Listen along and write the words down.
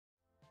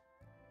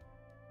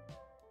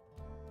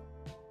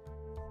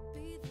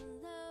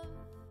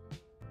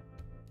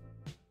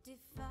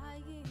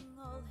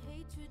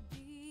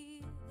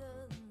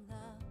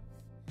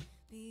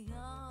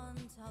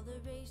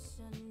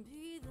toleration,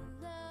 be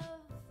the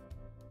love.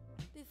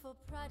 Before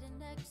pride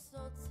and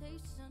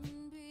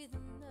exaltation, be the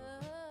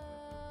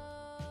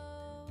love.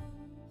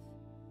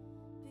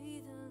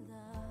 Be the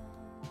love.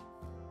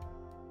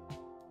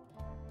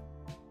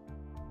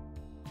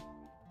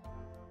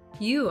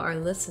 You are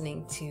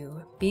listening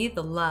to Be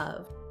the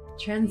Love,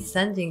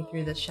 transcending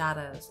through the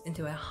shadows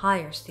into a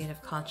higher state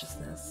of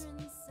consciousness.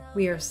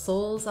 We are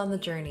souls on the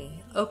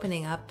journey,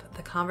 opening up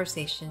the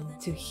conversation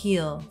to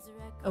heal,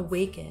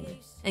 awaken,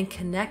 and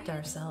connect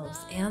ourselves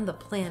and the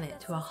planet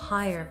to a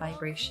higher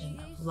vibration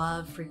of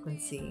love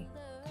frequency.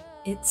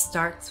 It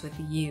starts with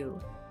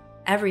you.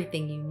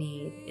 Everything you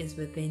need is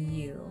within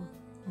you.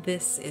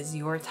 This is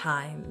your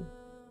time.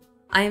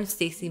 I am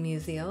Stacy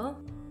Musial.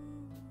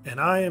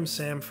 And I am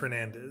Sam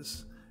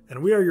Fernandez,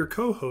 and we are your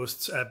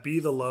co-hosts at Be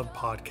the Love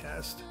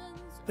podcast.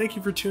 Thank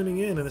you for tuning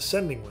in and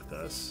ascending with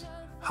us.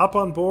 Hop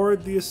on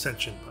board the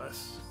Ascension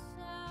Bus.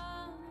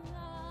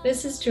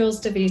 This is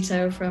Jules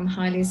DeVito from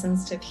Highly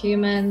Sensitive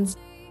Humans.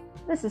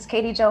 This is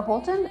Katie Jo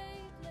Holton.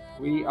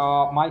 We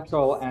are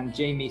Michael and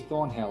Jamie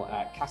Thornhill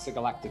at Casa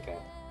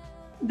Galactica.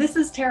 This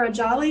is Tara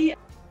Jolly.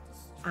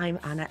 I'm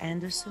Anna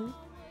Anderson,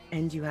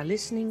 and you are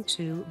listening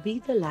to Be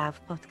the Love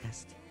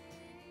podcast.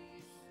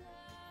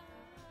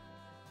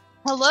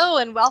 Hello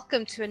and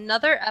welcome to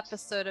another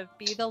episode of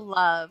Be the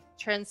Love,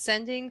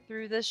 transcending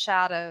through the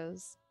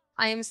shadows.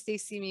 I am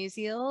Stacy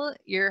Musial,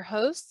 your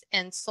host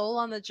and soul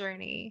on the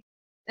journey.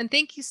 And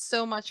thank you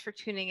so much for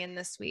tuning in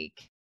this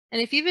week.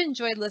 And if you've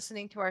enjoyed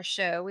listening to our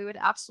show, we would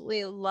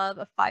absolutely love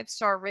a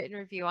 5-star written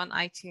review on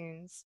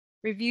iTunes.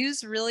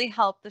 Reviews really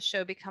help the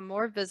show become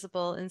more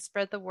visible and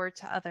spread the word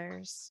to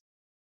others.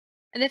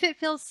 And if it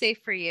feels safe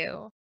for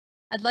you,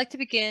 I'd like to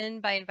begin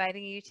by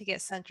inviting you to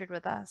get centered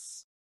with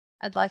us.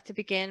 I'd like to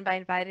begin by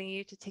inviting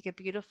you to take a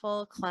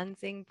beautiful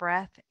cleansing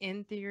breath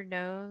in through your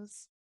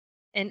nose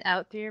and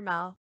out through your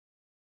mouth,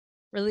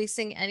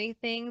 releasing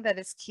anything that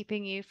is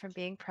keeping you from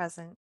being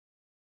present.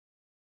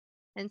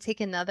 And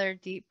take another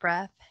deep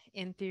breath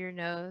in through your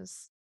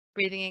nose,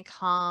 breathing in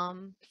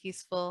calm,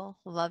 peaceful,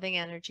 loving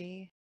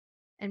energy,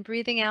 and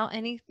breathing out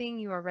anything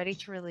you are ready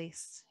to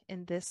release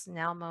in this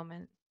now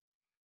moment.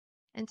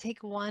 And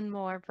take one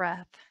more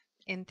breath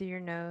in through your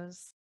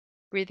nose,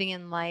 breathing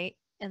in light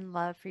and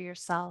love for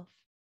yourself,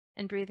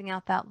 and breathing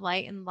out that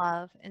light and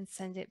love and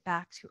send it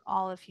back to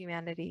all of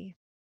humanity,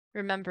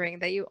 remembering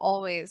that you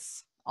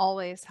always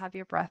have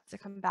your breath to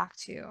come back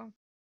to.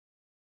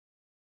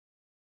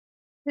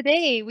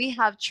 Today we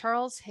have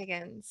Charles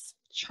Higgins.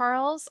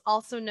 Charles,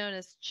 also known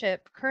as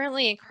Chip,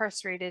 currently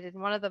incarcerated in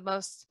one of the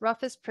most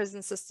roughest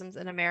prison systems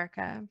in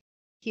America.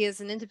 He is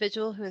an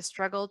individual who has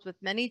struggled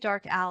with many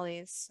dark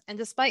alleys, and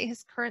despite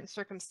his current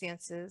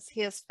circumstances,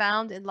 he has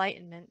found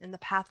enlightenment in the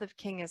path of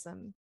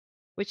Kingism,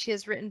 which he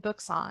has written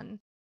books on.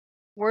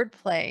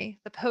 Wordplay,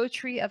 the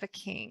poetry of a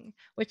king,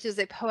 which is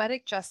a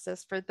poetic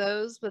justice for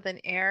those with an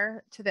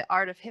heir to the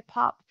art of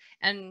hip-hop,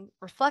 and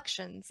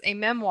Reflections, a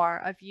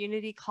memoir of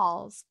Unity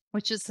Calls,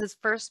 which is his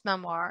first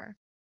memoir.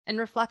 In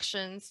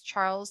Reflections,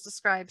 Charles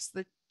describes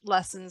the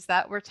lessons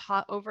that were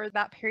taught over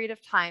that period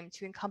of time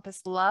to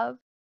encompass love,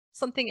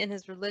 something in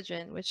his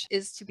religion, which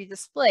is to be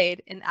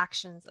displayed in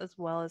actions as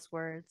well as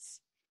words.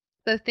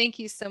 So thank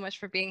you so much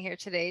for being here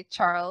today,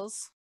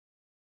 Charles.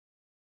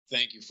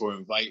 Thank you for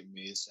inviting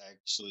me. It's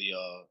actually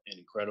an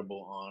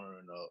incredible honor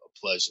and a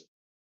pleasure.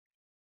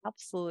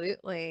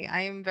 Absolutely.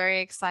 I am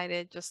very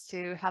excited just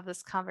to have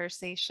this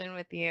conversation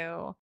with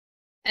you.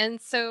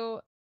 And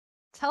so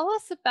tell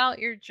us about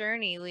your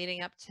journey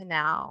leading up to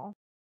now.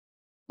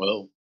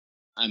 Well,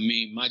 I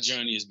mean, my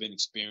journey has been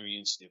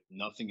experienced, if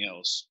nothing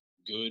else,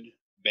 good,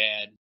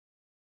 bad,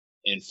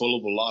 and full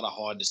of a lot of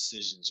hard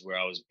decisions where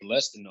I was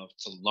blessed enough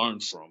to learn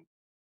from.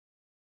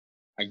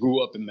 I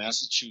grew up in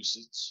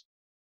Massachusetts,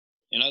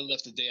 and I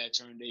left the day I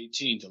turned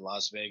 18 to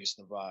Las Vegas,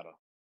 Nevada.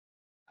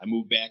 I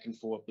moved back and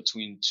forth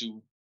between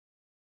two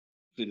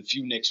for the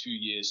next few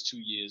years, 2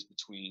 years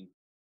between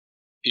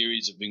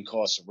periods of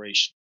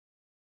incarceration.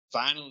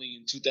 Finally,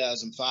 in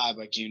 2005,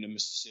 I came to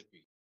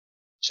Mississippi,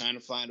 trying to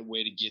find a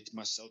way to get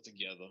myself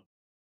together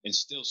and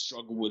still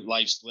struggle with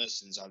life's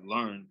lessons I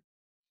learned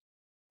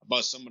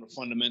about some of the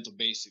fundamental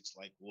basics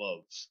like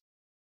love.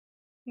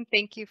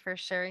 Thank you for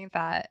sharing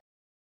that.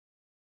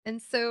 And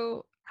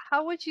so,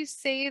 how would you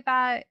say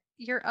that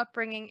your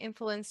upbringing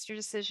influenced your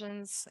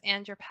decisions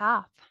and your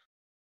path?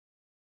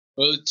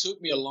 Well, it took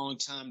me a long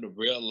time to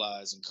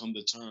realize and come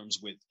to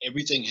terms with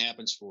everything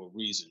happens for a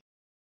reason,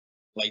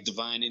 like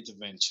divine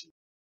intervention.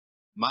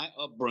 My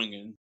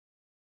upbringing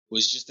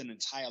was just an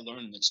entire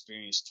learning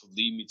experience to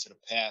lead me to the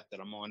path that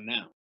I'm on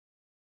now,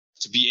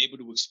 to be able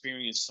to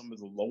experience some of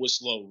the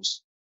lowest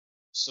lows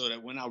so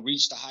that when I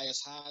reach the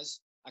highest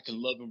highs, I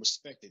can love and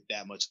respect it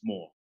that much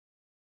more.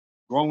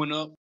 Growing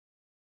up,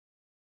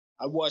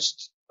 I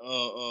watched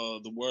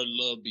the word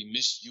love be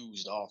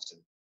misused often.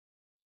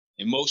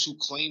 And most who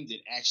claimed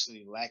it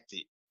actually lacked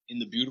it in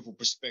the beautiful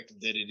perspective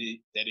that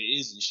it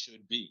is and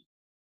should be.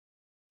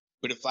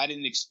 But if I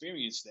didn't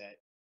experience that,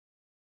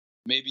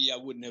 maybe I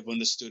wouldn't have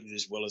understood it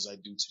as well as I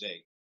do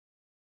today.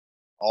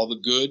 All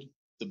the good,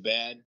 the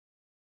bad,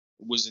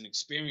 was an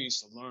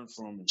experience to learn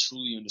from and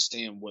truly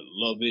understand what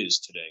love is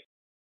today.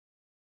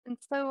 And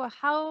so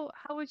how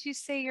would you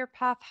say your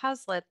path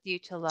has led you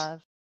to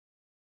love?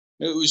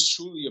 It was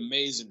truly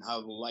amazing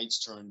how the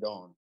lights turned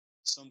on.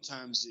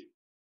 Sometimes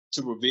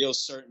to reveal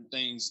certain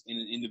things in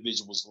an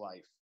individual's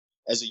life.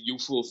 As a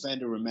youthful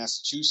offender in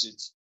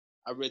Massachusetts,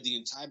 I read the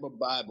entire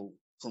Bible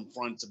from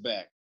front to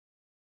back.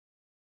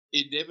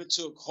 It never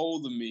took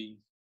hold of me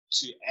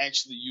to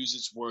actually use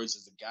its words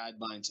as a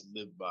guideline to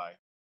live by.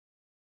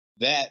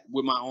 That,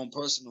 with my own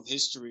personal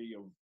history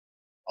of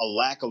a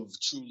lack of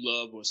true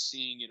love or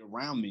seeing it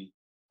around me,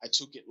 I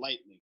took it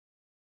lightly.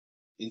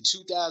 In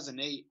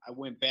 2008, I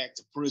went back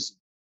to prison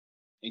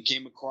and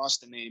came across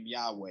the name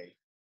Yahweh.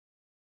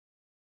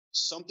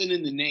 Something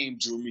in the name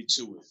drew me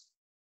to it.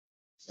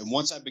 And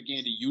once I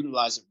began to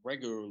utilize it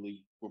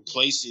regularly,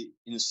 replace it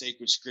in the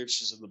sacred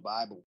scriptures of the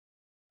Bible,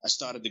 I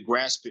started to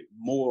grasp it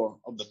more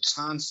of the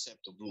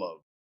concept of love.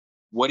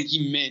 What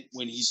he meant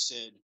when he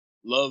said,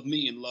 love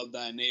me and love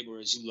thy neighbor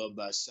as you love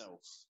thyself.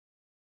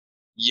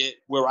 Yet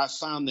where I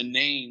found the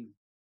name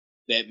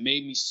that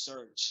made me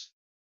search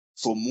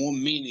for more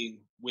meaning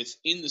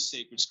within the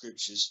sacred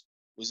scriptures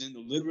was in the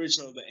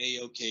literature of the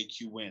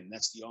ALKQN.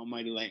 That's the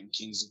Almighty Latin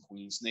Kings and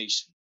Queens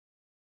Nation.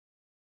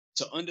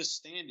 To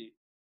understand it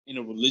in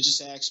a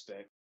religious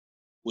aspect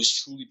was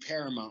truly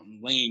paramount in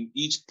laying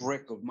each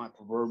brick of my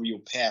proverbial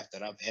path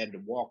that I've had to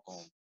walk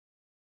on.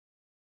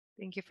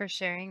 Thank you for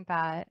sharing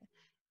that.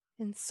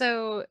 And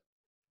so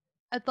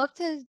I'd love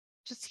to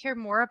just hear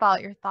more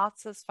about your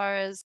thoughts as far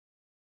as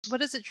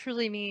what does it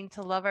truly mean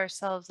to love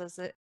ourselves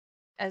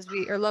as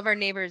we or love our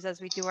neighbors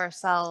as we do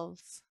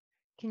ourselves.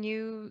 Can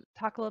you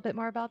talk a little bit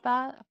more about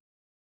that?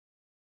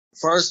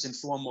 First and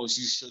foremost,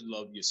 you should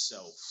love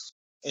yourself.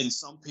 And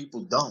some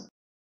people don't.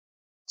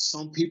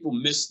 Some people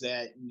miss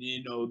that,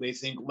 they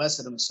think less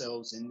of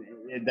themselves. And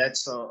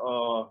that's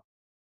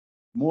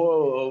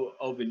more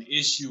of an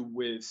issue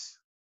with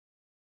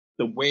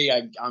the way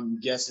I'm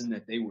guessing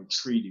that they were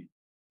treated.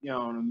 You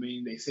know what I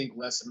mean? They think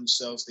less of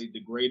themselves. They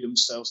degrade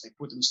themselves. They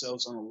put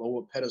themselves on a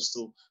lower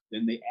pedestal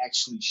than they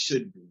actually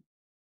should be.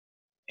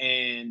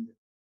 And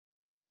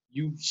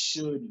you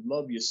should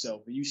love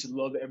yourself, and you should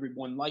love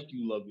everyone like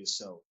you love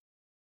yourself.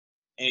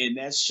 And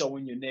that's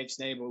showing your next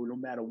neighbor, no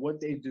matter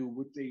what they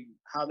do,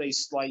 how they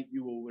slight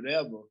you or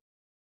whatever,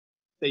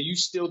 that you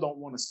still don't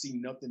want to see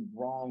nothing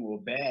wrong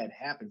or bad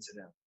happen to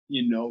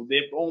them.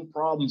 Their own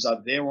problems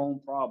are their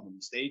own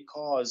problems. They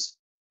cause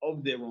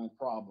of their own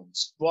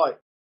problems. But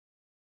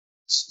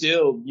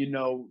still,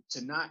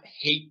 to not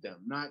hate them,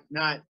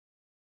 not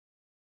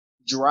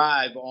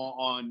drive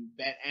on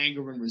that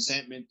anger and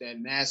resentment, that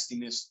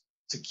nastiness,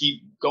 to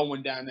keep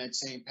going down that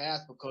same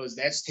path, because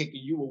that's taking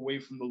you away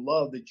from the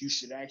love that you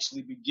should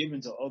actually be giving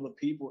to other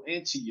people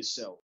and to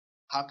yourself.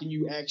 How can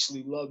you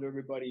actually love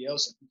everybody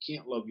else if you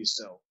can't love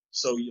yourself?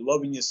 So you're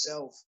loving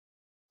yourself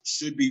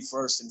should be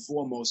first and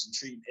foremost, and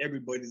treating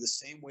everybody the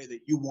same way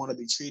that you want to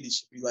be treated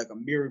should be like a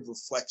mirrored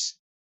reflection.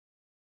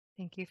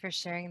 Thank you for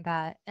sharing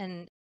that.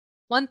 And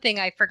one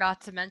thing I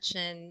forgot to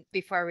mention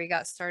before we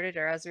got started,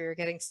 or as we were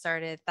getting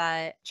started,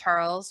 that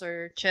Charles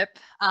or Chip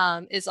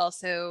is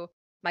also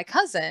my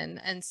cousin.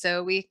 And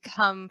so we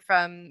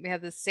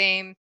have the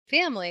same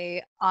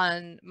family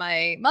on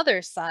my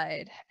mother's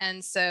side.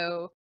 And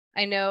so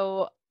I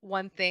know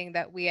one thing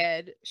that we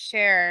had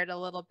shared a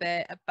little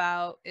bit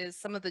about is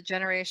some of the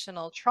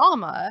generational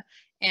trauma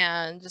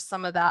and just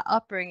some of that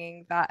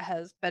upbringing that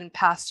has been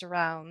passed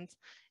around.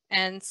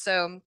 And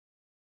so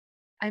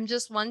I'm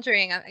just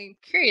wondering, I'm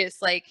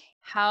curious, like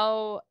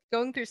how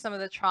going through some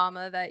of the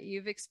trauma that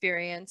you've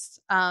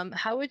experienced,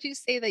 how would you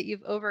say that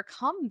you've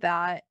overcome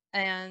that?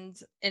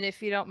 And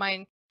if you don't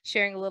mind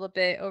sharing a little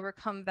bit,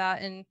 overcome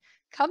that and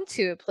come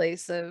to a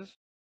place of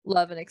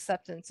love and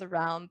acceptance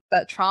around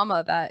that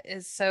trauma that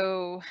is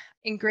so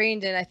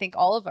ingrained in, I think,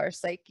 all of our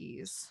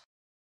psyches.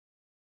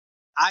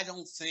 I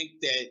don't think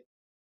that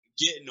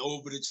getting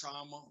over the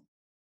trauma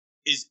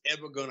is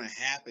ever going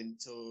to happen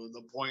to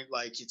the point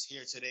like it's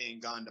here today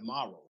and gone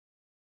tomorrow.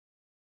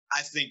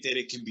 I think that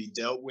it can be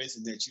dealt with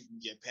and that you can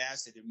get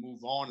past it and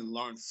move on and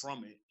learn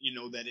from it.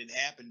 That it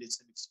happened. It's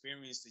an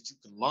experience that you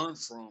can learn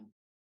from.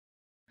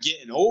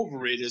 Getting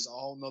over it is a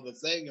whole nother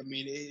thing. I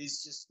mean,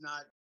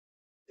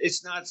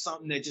 it's not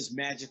something that just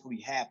magically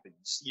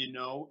happens,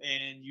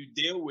 and you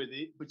deal with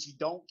it, but you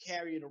don't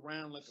carry it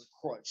around like a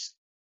crutch.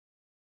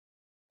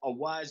 A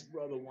wise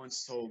brother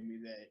once told me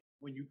that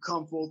when you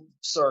come full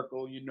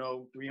circle,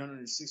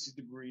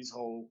 360 degrees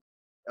whole,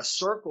 a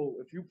circle,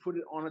 if you put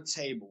it on a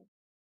table,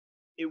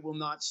 it will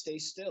not stay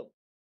still.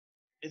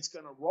 It's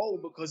going to roll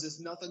because there's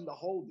nothing to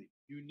hold it.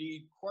 You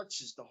need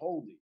crutches to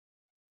hold it.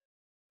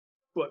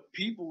 But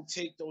people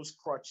take those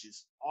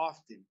crutches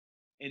often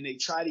and they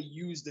try to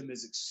use them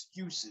as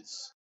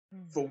excuses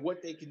for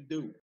what they can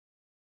do.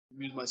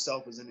 Use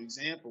myself as an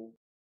example.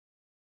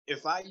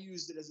 If I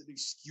used it as an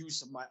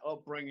excuse of my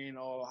upbringing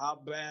or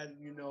how bad,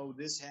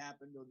 this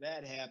happened or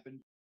that happened,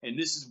 and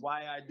this is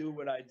why I do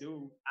what I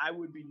do, I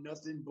would be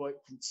nothing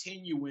but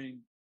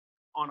continuing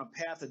on a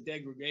path of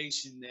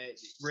degradation that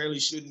really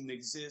shouldn't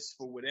exist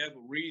for whatever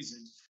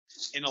reason,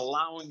 and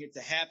allowing it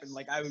to happen,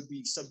 like I would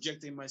be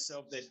subjecting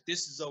myself that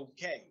this is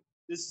okay.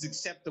 This is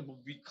acceptable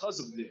because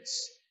of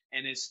this.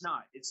 And it's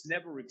not. It's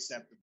never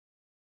acceptable.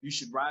 You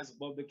should rise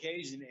above the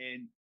occasion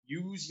and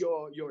use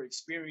your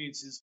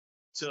experiences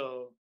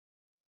to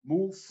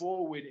move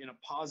forward in a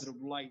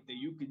positive light, that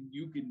you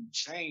can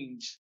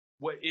change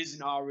what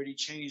isn't already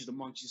changed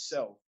amongst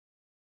yourself.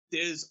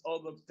 There's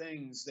other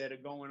things that are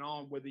going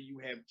on, whether you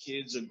have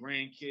kids or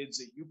grandkids,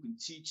 that you can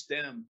teach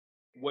them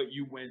what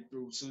you went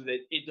through so that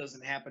it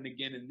doesn't happen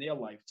again in their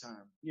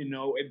lifetime,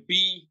 and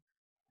be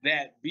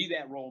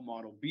that role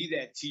model, be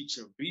that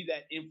teacher, be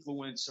that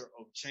influencer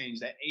of change,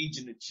 that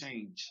agent of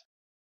change.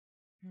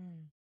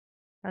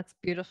 That's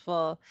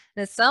beautiful.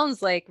 And it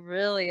sounds like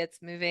really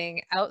it's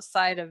moving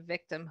outside of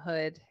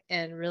victimhood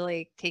and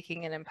really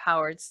taking an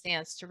empowered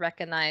stance to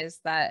recognize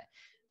that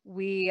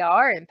we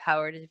are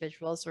empowered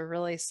individuals. We're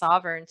really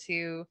sovereign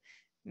to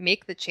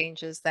make the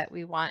changes that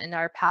we want, and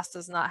our past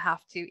does not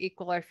have to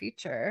equal our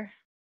future.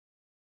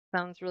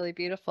 Sounds really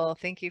beautiful.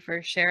 Thank you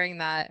for sharing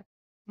that.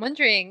 I'm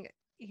wondering,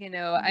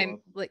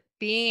 I'm like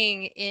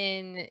being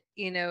in,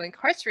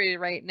 incarcerated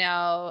right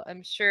now.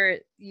 I'm sure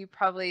you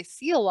probably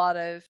see a lot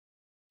of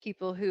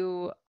people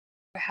who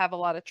have a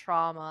lot of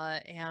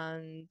trauma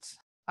and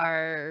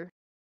are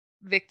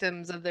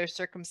victims of their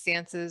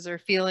circumstances or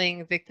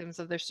feeling victims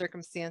of their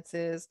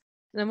circumstances.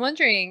 And I'm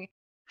wondering,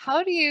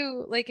 how do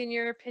you, like, in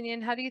your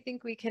opinion, how do you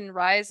think we can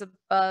rise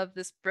above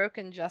this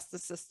broken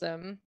justice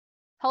system,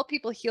 help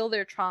people heal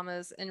their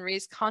traumas, and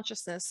raise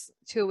consciousness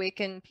to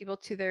awaken people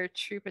to their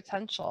true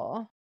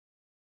potential?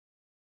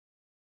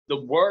 The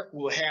work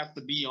will have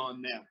to be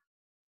on them.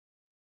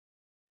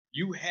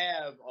 You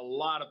have a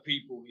lot of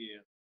people here.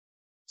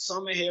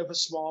 Some are here for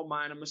small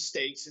minor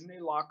mistakes, and they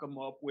lock them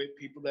up with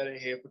people that are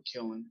here for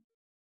killing.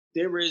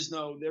 There is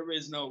no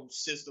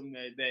system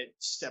that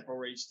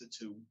separates the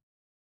two.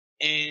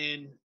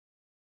 And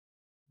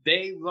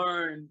they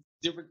learn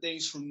different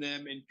things from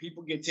them, and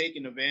people get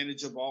taken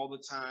advantage of all the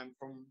time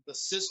from the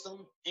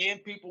system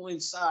and people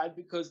inside,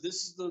 because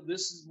this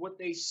is what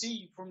they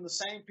see from the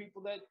same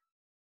people that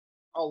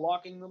are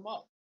locking them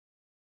up.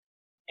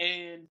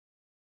 And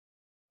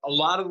a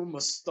lot of them are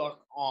stuck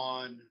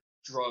on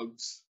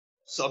drugs,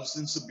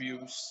 substance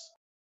abuse,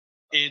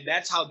 and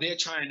that's how they're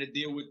trying to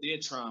deal with their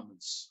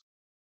traumas.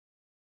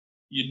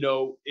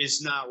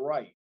 It's not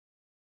right.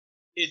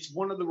 It's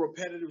one of the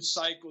repetitive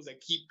cycles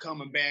that keep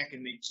coming back,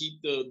 and they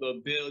keep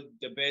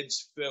the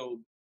beds filled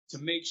to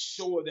make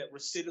sure that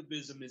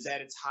recidivism is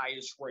at its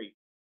highest rate.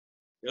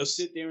 They'll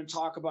sit there and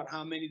talk about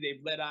how many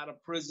they've let out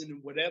of prison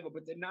and whatever,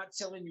 but they're not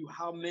telling you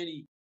how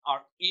many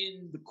are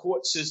in the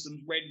court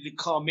systems ready to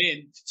come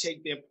in to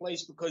take their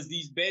place, because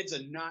these beds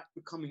are not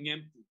becoming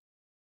empty.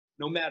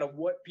 No matter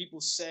what people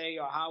say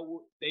or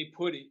how they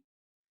put it,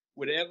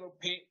 whatever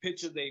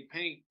picture they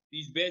paint,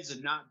 these beds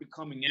are not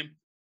becoming empty.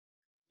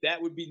 That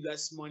would be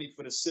less money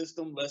for the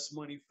system, less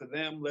money for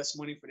them, less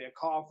money for their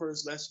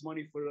coffers, less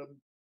money for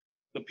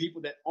the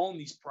people that own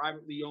these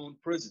privately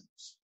owned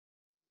prisons.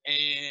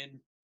 And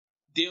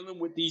dealing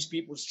with these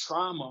people's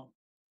trauma,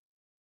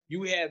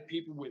 you have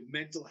people with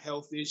mental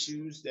health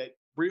issues, that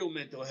real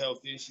mental health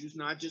issues,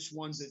 not just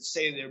ones that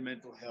say they're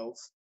mental health.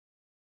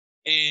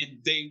 And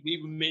they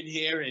leave them in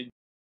here, and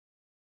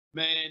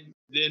man,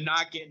 they're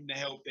not getting the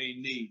help they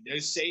need. They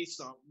say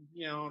something,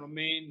 you know what I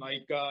mean?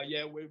 Like,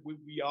 yeah,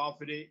 we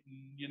offered it,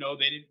 and,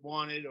 they didn't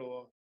want it,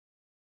 or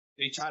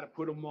they try to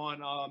put them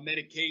on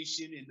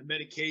medication, and the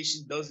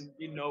medication doesn't,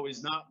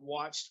 is not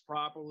watched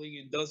properly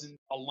and doesn't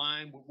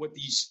align with what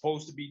he's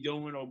supposed to be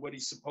doing or what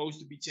he's supposed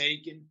to be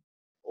taking.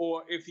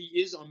 Or if he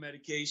is on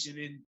medication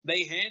and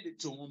they hand it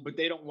to him, but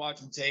they don't watch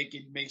him take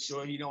it, make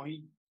sure,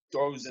 he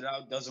throws it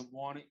out, doesn't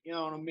want it. You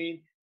know what I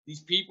mean?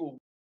 These people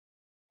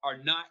are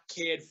not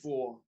cared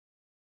for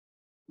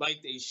like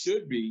they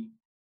should be,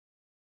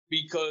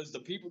 because the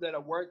people that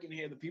are working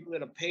here, the people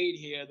that are paid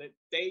here, that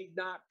they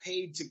not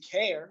paid to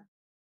care.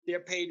 They're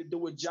paid to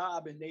do a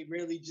job, and they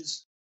really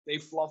just, they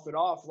fluff it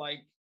off like,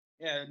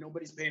 yeah,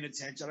 nobody's paying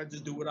attention. I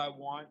just do what I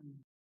want. And,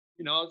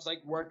 it's like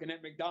working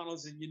at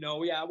McDonald's, and,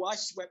 yeah, well, I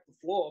swept the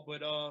floor,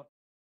 but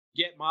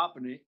get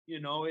mopping it.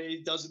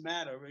 It doesn't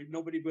matter.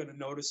 Nobody going to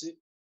notice it.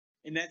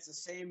 And that's the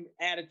same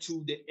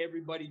attitude that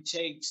everybody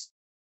takes.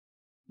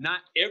 Not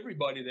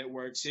everybody that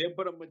works here,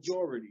 but a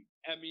majority.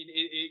 I mean,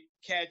 it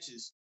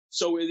catches.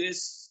 So it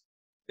is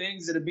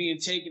things that are being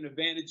taken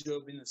advantage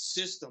of in the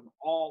system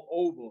all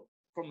over,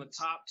 from the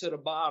top to the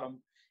bottom.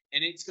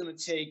 And it's going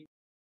to take,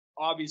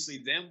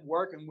 obviously, them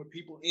working with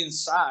people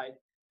inside,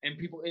 and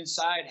people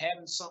inside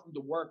having something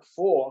to work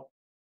for.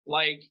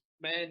 Like,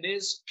 man,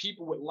 there's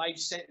people with life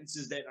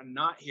sentences that are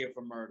not here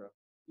for murder.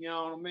 You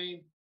know what I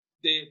mean?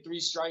 The 3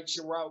 strikes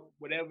you're out,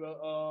 whatever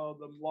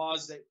the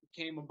laws that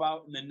came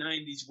about in the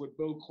 90s with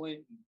Bill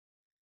Clinton.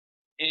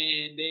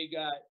 And they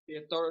got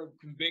their third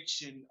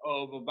conviction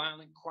of a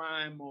violent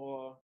crime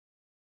or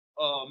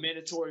a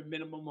mandatory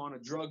minimum on a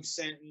drug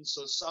sentence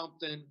or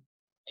something,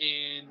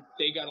 and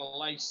they got a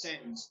life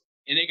sentence,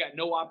 and they got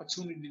no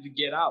opportunity to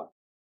get out.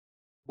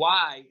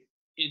 Why,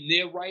 in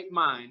their right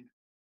mind,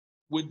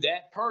 would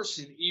that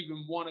person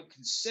even want to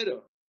consider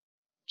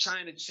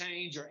trying to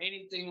change or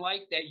anything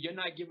like that? You're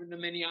not giving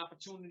them any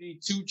opportunity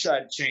to try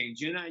to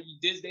change. You're not.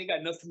 They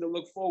got nothing to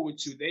look forward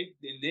to. They,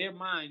 in their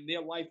mind,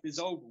 their life is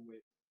over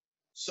with.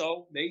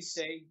 So they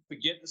say,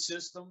 forget the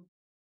system,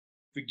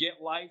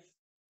 forget life,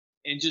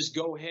 and just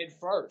go head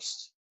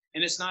first.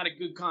 And it's not a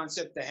good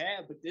concept to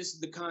have, but this is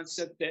the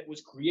concept that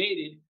was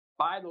created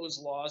by those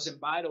laws and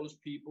by those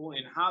people,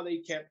 and how they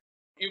kept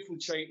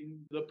infiltrating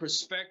the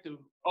perspective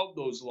of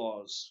those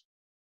laws.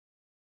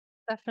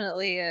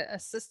 Definitely a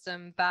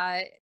system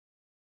that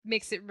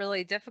makes it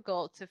really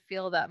difficult to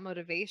feel that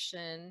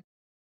motivation.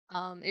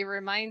 It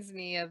reminds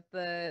me of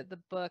the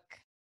book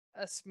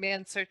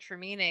Man's Search for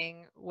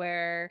Meaning,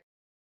 where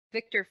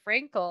Viktor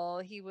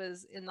Frankl, he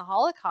was in the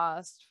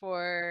Holocaust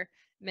for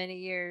many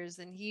years,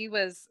 and he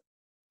was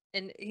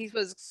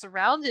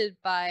surrounded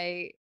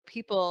by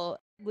people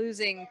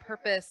losing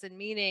purpose and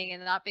meaning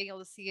and not being able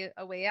to see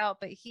a way out,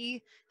 but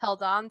he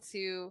held on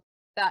to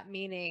that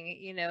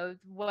meaning.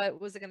 What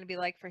was it going to be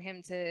like for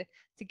him to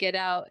get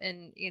out,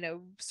 and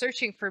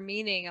searching for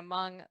meaning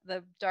among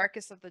the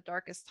darkest of the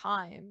darkest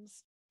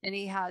times, and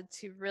he had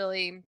to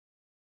really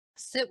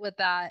sit with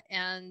that,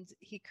 and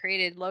he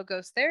created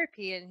logos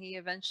therapy, and he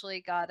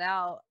eventually got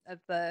out of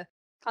the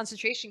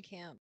concentration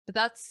camp. But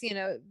that's,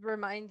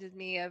 reminded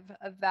me of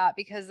that,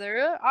 because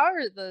there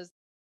are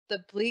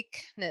the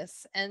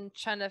bleakness, and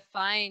trying to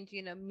find,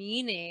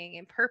 meaning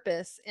and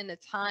purpose in a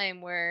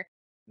time where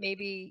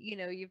maybe,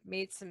 you've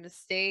made some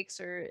mistakes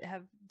or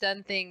have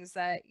done things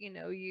that,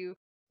 you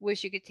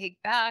wish you could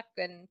take back,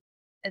 and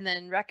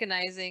then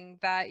recognizing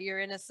that you're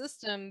in a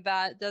system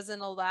that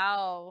doesn't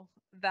allow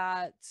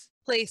that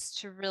place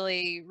to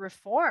really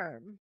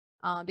reform,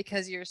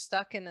 because you're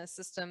stuck in a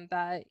system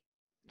that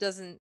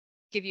doesn't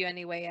give you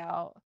any way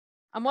out.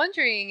 I'm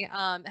wondering,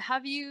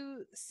 have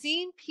you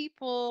seen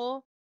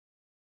people,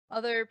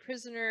 other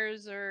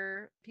prisoners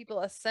or people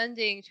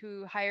ascending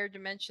to higher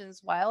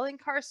dimensions while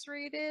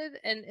incarcerated?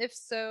 And if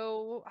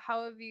so,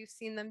 how have you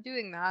seen them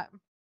doing that?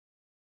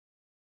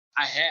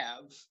 I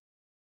have.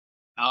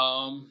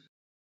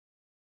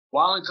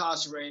 While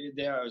incarcerated,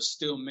 there are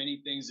still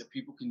many things that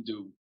people can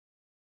do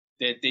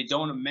that they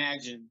don't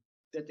imagine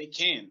that they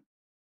can.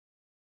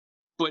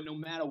 But no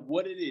matter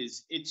what it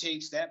is, it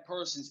takes that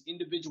person's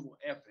individual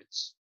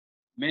efforts.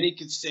 Many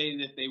could say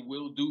that they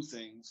will do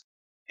things,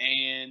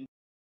 and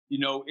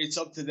it's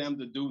up to them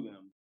to do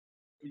them.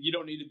 You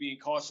don't need to be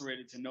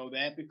incarcerated to know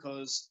that,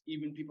 because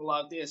even people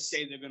out there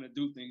say they're going to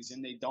do things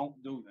and they don't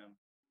do them.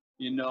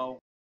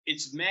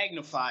 It's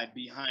magnified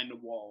behind the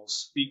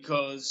walls,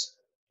 because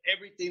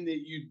everything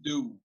that you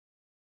do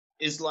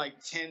is like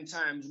 10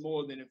 times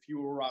more than if you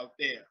were out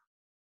there.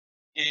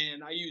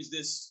 And I use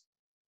this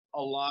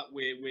a lot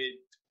with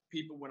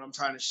people when I'm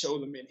trying to show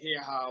them in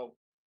here how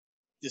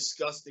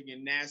disgusting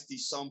and nasty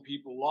some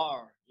people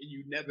are. And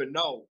you never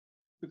know,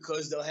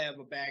 because they'll have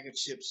a bag of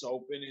chips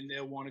open and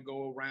they'll want to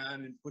go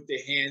around and put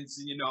their hands,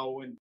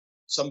 and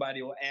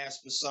somebody will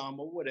ask for some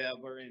or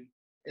whatever. And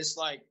it's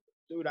like,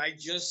 dude, I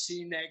just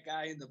seen that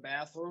guy in the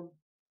bathroom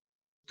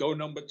go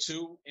number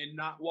 2 and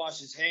not wash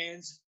his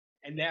hands.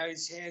 And now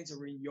his hands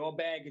are in your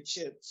bag of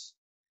chips.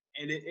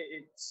 And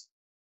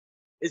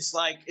it's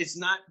like, it's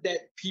not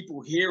that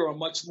people here are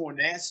much more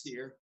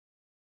nastier.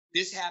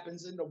 This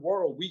happens in the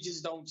world. We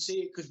just don't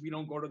see it because we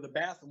don't go to the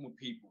bathroom with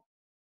people.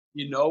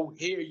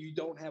 Here you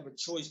don't have a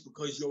choice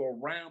because you're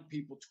around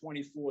people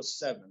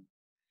 24/7.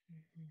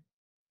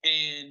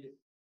 And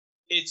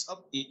it's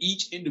up to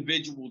each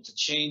individual to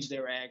change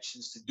their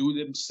actions, to do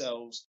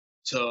themselves,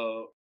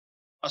 to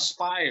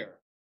aspire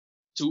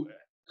to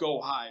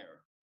go higher.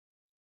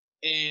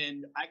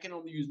 And I can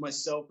only use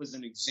myself as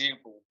an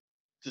example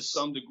to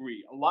some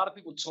degree. A lot of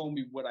people told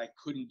me what I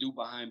couldn't do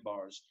behind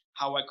bars,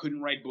 how I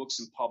couldn't write books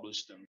and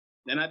publish them.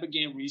 Then I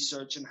began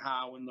researching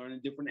how and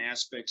learning different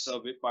aspects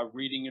of it by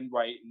reading and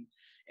writing,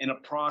 and a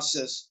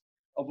process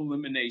of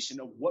elimination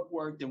of what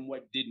worked and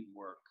what didn't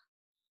work.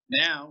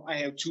 Now I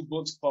have 2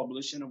 books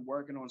published and I'm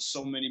working on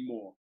so many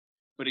more.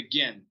 But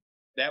again,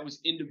 that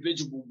was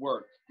individual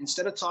work.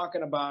 Instead of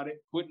talking about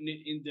it, putting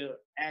it into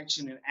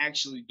action and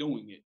actually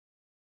doing it.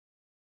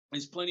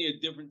 There's plenty of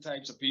different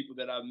types of people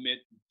that I've met,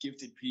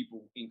 gifted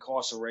people,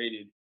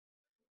 incarcerated,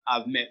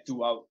 I've met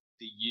throughout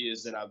the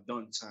years that I've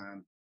done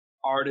time.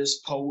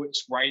 Artists,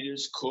 poets,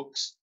 writers,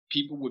 cooks,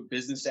 people with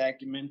business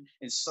acumen,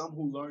 and some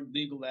who learned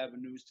legal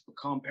avenues to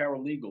become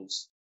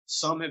paralegals.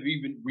 Some have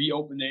even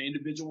reopened their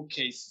individual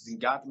cases and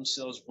got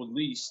themselves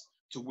released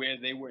to where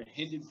they were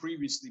hindered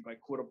previously by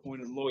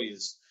court-appointed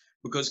lawyers.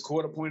 Because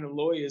court-appointed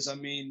lawyers,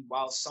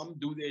 while some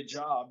do their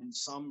job and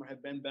some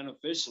have been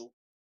beneficial,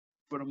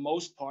 for the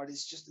most part,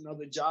 it's just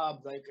another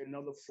job, like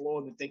another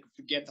floor that they could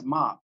forget to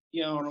mop.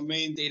 You know what I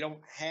mean? They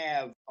don't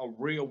have a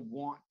real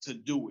want to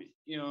do it.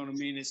 You know what I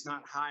mean? It's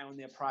not high on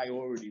their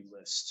priority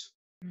list.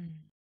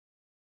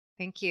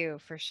 Thank you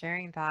for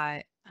sharing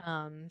that.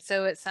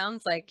 So it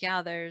sounds like,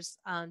 yeah, there's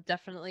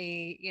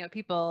definitely,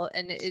 people,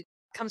 and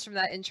comes from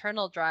that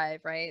internal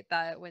drive, right?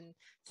 That when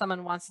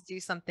someone wants to do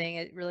something,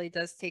 it really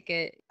does take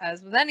it,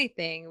 as with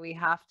anything, we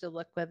have to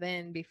look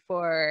within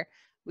before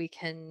we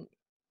can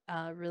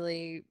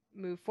really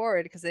move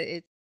forward, because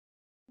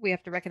we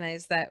have to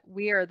recognize that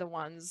we are the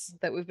ones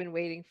that we've been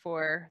waiting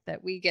for,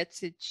 that we get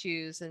to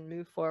choose and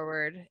move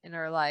forward in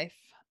our life.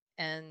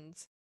 And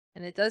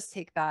it does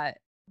take that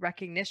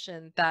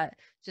recognition that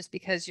just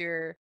because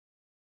you're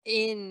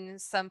in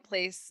some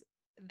place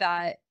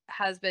that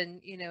has been,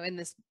 in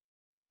this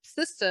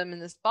system, in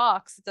this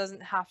box, it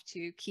doesn't have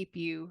to keep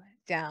you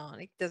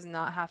down. It does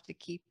not have to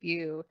keep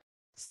you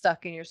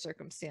stuck in your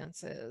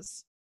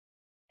circumstances.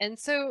 And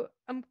so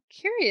I'm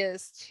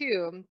curious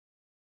too,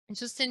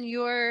 just in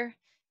your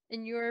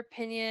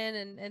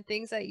opinion, and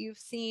things that you've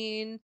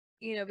seen,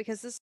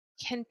 because this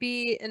can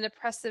be an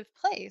oppressive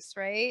place,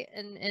 right?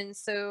 And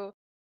so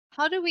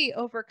how do we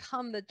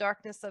overcome the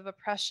darkness of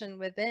oppression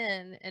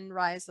within and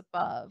rise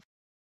above?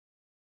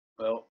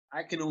 Well,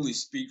 I can only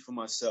speak for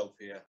myself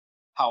here,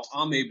 how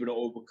I'm able to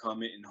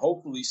overcome it, and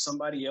hopefully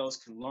somebody else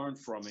can learn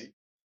from it.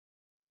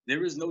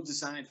 There is no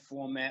designed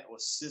format or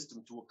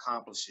system to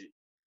accomplish it.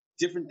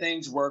 Different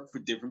things work for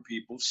different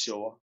people,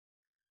 sure.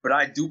 But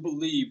I do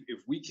believe if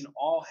we can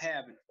all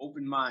have an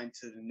open mind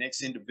to the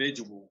next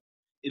individual,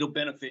 it'll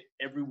benefit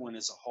everyone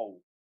as a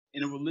whole.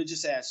 In a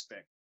religious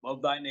aspect,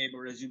 love thy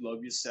neighbor as you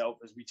love yourself,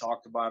 as we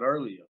talked about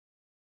earlier.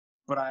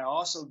 But I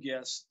also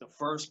guess the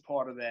first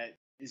part of that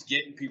is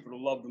getting people to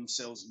love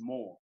themselves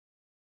more.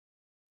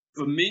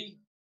 For me,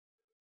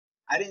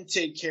 I didn't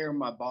take care of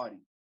my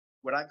body,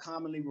 what I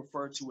commonly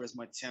refer to as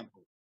my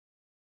temple.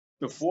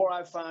 Before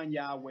I found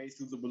Yahweh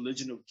through the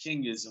religion of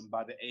Kingism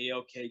by the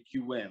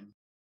ALKQM,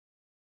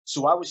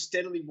 so I was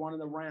steadily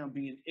running around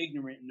being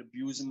ignorant and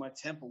abusing my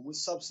temple with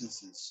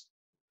substances.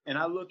 And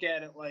I look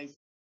at it like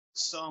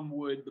some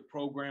would the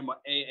program of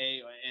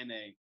AA or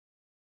NA.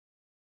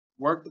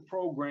 Work the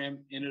program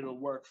and it'll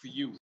work for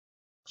you.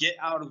 Get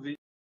out of it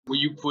what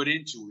you put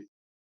into it.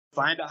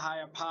 Find a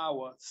higher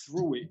power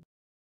through it.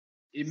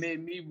 It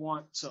made me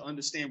want to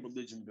understand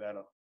religion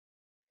better.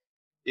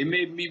 It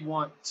made me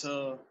want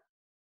to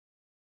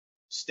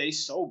stay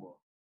sober.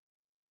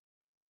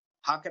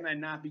 How can I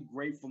not be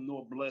grateful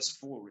nor blessed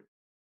for it?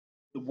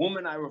 The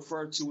woman I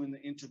referred to in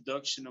the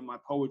introduction of my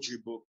poetry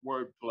book,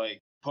 Wordplay,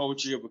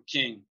 Poetry of a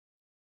King,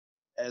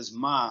 as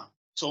Ma,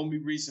 told me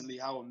recently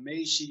how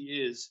amazed she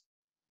is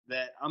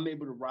that I'm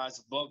able to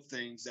rise above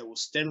things that will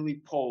steadily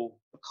pull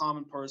the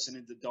common person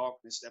into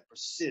darkness that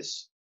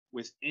persists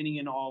with any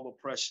and all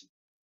oppression.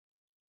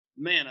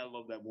 Man, I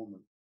love that woman.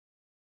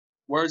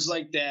 Words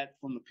like that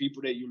from the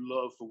people that you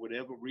love for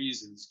whatever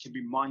reasons can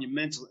be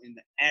monumental in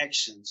the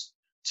actions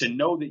to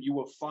know that you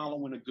are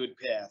following a good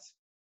path.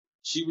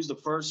 She was the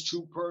first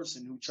true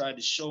person who tried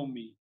to show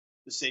me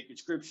the sacred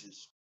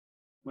scriptures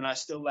when I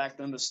still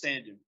lacked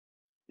understanding,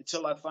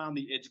 until I found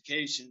the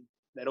education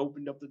that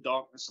opened up the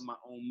darkness of my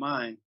own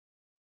mind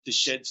to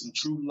shed some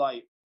true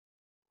light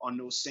on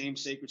those same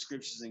sacred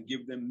scriptures and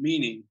give them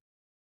meaning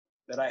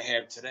that I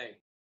have today.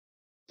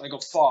 Like a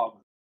fog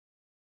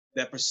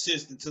that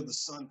persists until the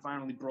sun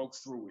finally broke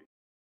through it.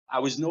 I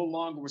was no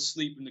longer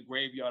asleep in the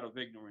graveyard of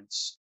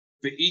ignorance.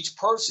 For each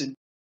person,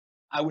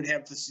 I would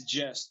have to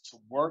suggest to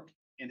work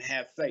and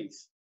have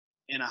faith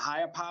in a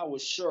higher power,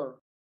 sure,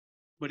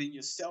 but in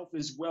yourself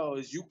as well,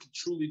 as you can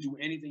truly do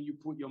anything you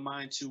put your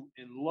mind to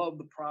and love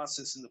the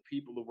process and the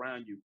people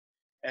around you.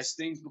 As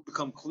things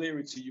become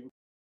clearer to you,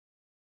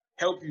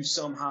 help you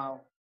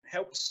somehow,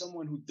 help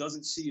someone who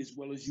doesn't see as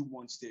well as you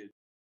once did.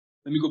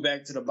 Let me go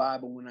back to the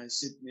Bible when I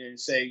sit there and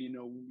say,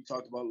 when we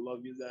talked about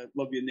love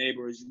your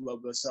neighbor as you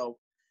love yourself.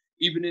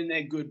 Even in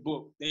that good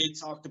book, they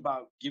talked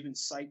about giving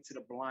sight to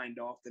the blind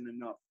often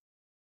enough.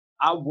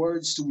 Our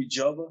words to each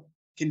other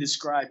can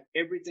describe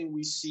everything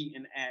we see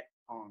and act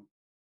on.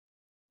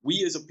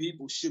 We as a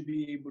people should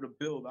be able to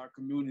build our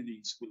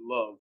communities with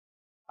love.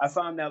 I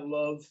found that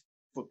love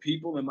for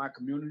people in my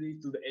community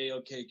through the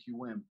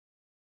ALKQM.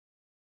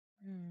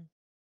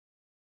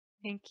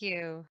 Thank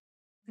you.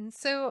 And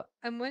so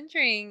I'm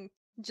wondering,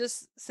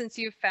 just since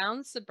you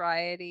found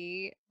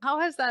sobriety, how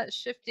has that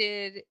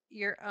shifted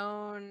your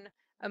own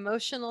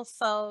emotional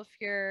self,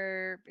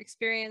 your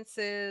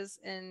experiences,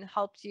 and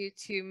helped you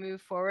to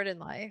move forward in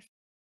life?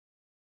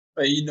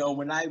 But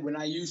when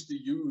I used to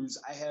use,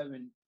 I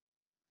haven't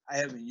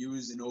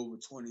used in over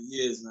 20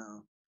 years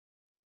now.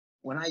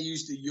 When I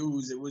used to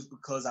use, it was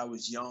because I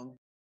was young,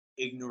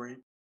 ignorant,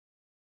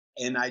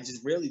 and I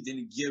just really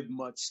didn't give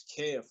much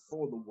care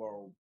for the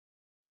world,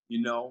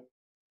 you know.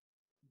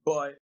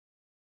 But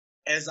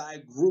as I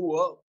grew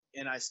up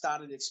and I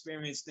started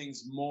experiencing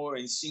things more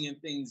and seeing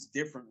things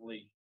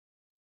differently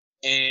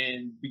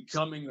and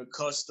becoming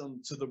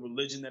accustomed to the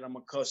religion that I'm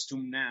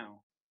accustomed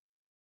now,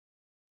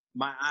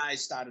 my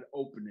eyes started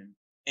opening.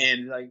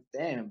 And like,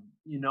 damn,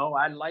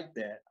 I like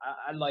that.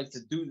 I like to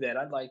do that.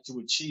 I'd like to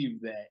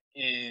achieve that.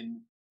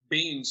 And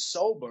being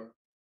sober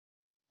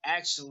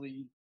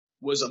actually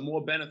was a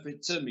more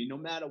benefit to me, no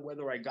matter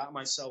whether I got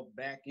myself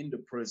back into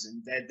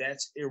prison.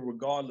 That's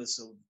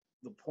irregardless of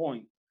the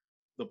point.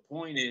 The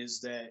point is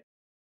that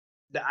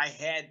that I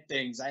had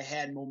things. I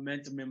had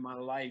momentum in my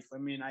life. I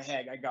mean, I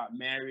got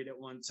married at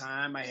one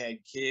time. I had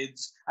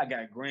kids. I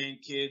got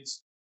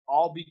grandkids,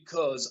 all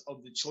because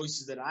of the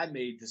choices that I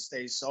made to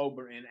stay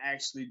sober and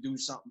actually do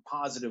something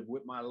positive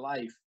with my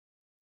life,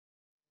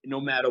 no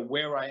matter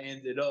where I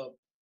ended up,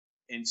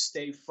 and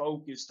stay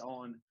focused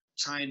on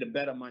trying to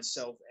better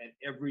myself at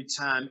every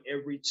time,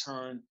 every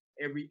turn,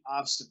 every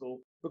obstacle,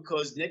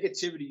 because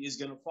negativity is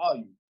going to follow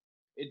you.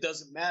 It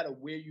doesn't matter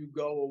where you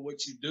go or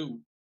what you do.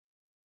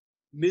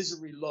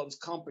 Misery loves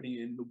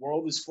company, and the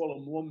world is full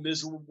of more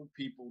miserable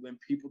people than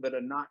people that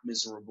are not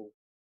miserable.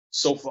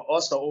 So for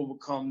us to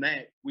overcome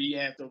that, we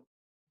have to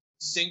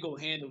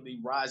single-handedly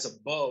rise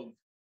above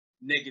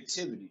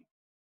negativity.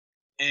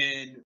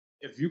 And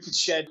if you could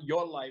shed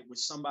your light with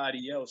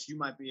somebody else, you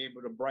might be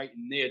able to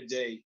brighten their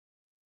day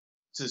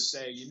to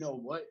say, you know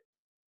what,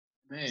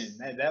 man,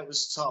 that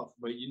was tough,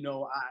 but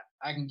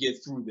I can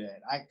get through that.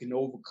 I can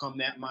overcome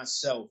that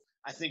myself.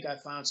 I think I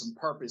found some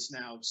purpose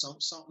now,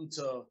 something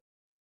to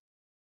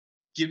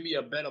give me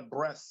a better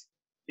breath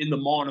in the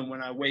morning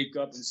when I wake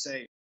up and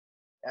say,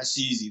 that's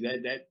easy.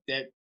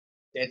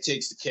 That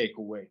takes the cake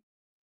away.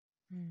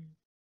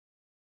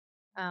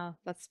 Oh,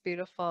 that's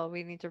beautiful.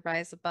 We need to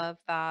rise above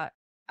that.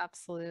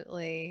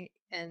 Absolutely.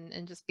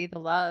 And just be the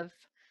love.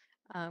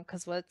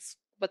 Because what's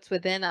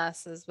within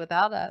us is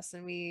without us.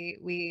 And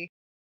we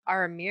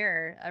are a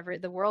mirror.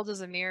 The world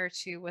is a mirror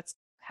to what's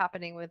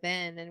happening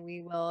within, and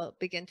we will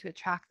begin to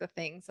attract the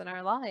things in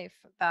our life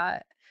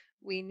that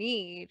we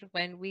need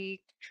when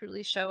we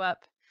truly show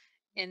up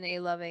in a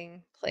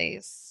loving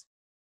place.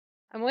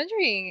 I'm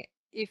wondering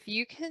if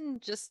you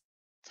can just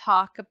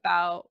talk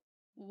about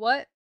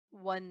what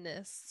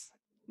oneness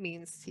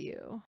means to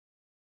you.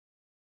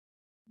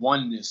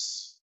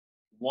 Oneness,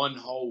 one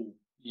whole,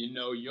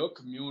 your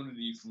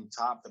community from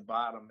top to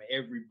bottom,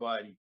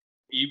 everybody,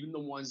 even the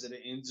ones that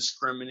are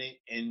indiscriminate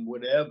and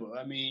whatever.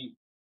 I mean,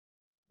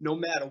 no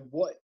matter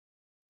what,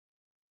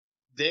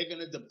 they're going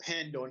to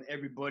depend on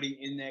everybody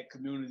in that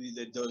community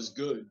that does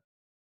good.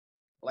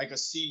 Like a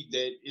seed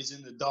that is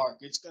in the dark,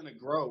 it's going to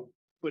grow,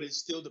 but it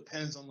still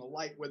depends on the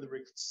light, whether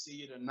it can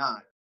see it or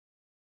not.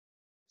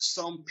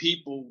 Some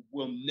people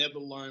will never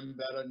learn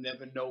better,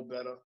 never know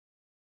better,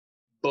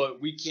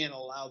 but we can't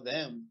allow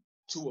them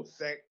to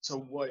affect to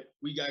what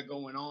we got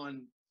going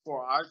on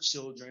for our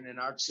children and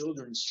our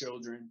children's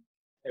children.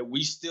 And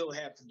we still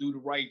have to do the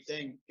right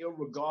thing,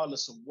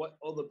 irregardless of what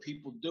other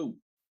people do.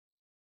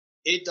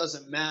 It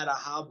doesn't matter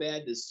how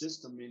bad the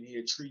system in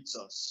here treats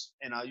us.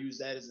 And I'll use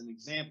that as an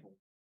example.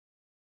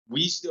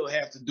 We still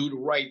have to do the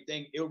right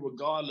thing,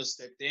 irregardless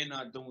that they're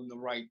not doing the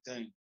right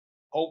thing.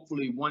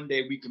 Hopefully one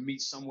day we can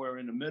meet somewhere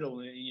in the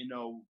middle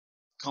and,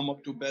 come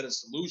up to a better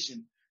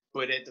solution.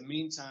 But at the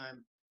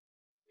meantime,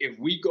 if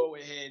we go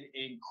ahead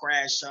and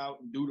crash out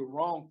and do the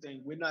wrong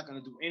thing, we're not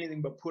going to do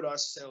anything but put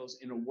ourselves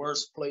in a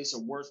worse place, a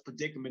worse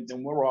predicament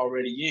than we're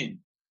already in.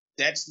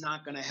 That's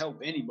not going to help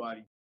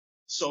anybody.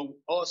 So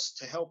us,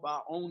 to help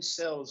our own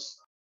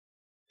selves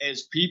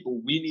as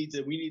people, we need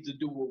to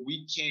do what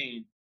we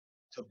can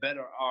to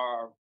better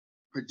our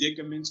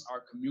predicaments,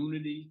 our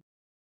community,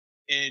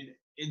 and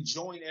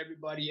join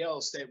everybody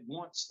else that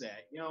wants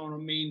that. You know what I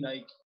mean?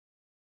 Like,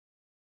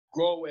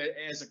 grow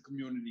as a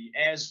community,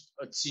 as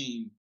a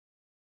team.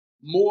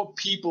 More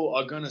people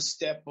are going to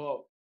step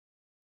up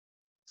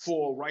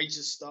for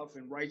righteous stuff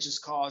and righteous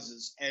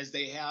causes, as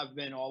they have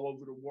been all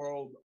over the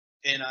world.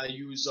 And I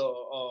use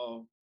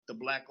the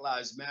Black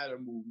Lives Matter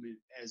movement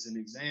as an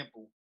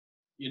example.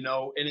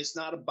 And it's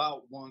not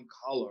about one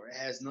color. It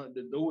has nothing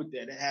to do with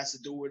that. It has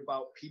to do with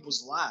about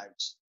people's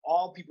lives.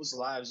 All people's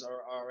lives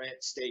are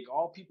at stake.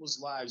 All people's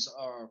lives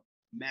are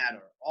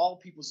matter. All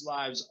people's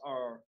lives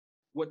are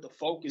what the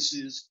focus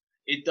is.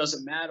 It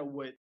doesn't matter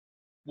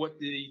what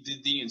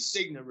the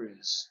insignia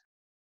is,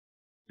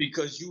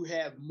 because you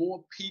have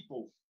more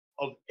people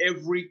of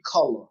every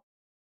color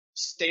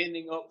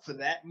standing up for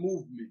that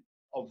movement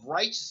of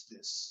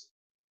righteousness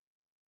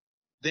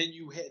than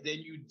you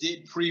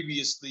did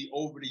previously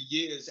over the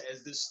years,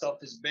 as this stuff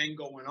has been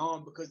going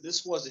on, because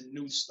this wasn't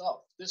new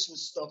stuff. This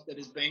was stuff that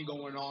has been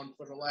going on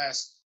for the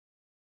last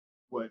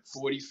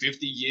 40,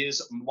 50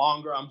 years,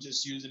 longer. I'm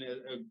just using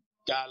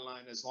a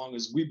guideline as long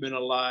as we've been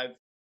alive.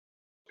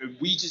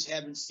 We just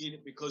haven't seen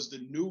it because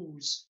the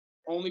news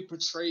only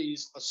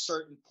portrays a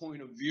certain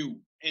point of view.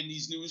 And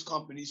these news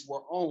companies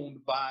were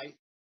owned by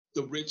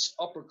the rich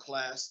upper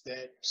class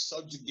that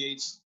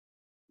subjugates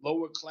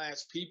lower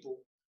class people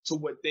to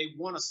what they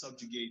want to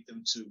subjugate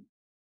them to.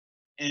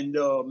 And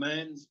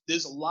man,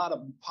 there's a lot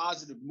of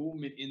positive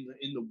movement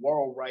in the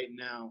world right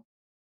now,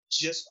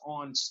 just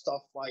on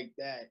stuff like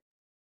that.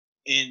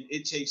 And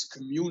it takes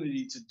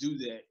community to do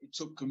that. It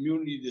took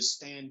community to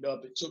stand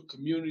up. It took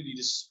community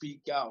to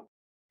speak out.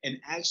 And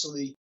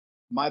actually,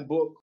 my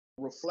book,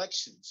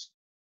 Reflections,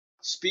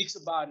 speaks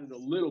about it a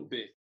little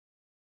bit.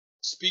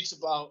 Speaks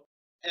about,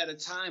 at a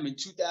time in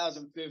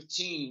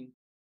 2015,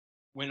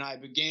 when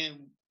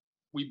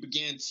we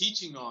began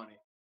teaching on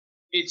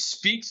it. It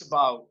speaks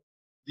about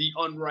the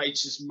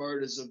unrighteous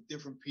murders of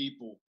different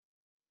people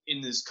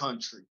in this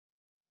country,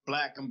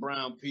 Black and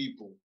brown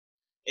people.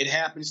 It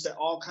happens to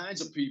all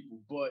kinds of people,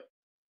 but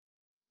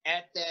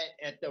at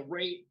the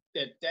rate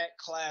that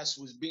class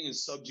was being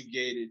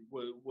subjugated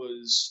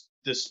was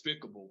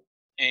despicable.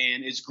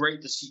 And it's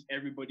great to see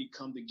everybody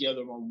come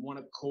together on one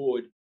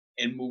accord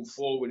and move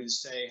forward and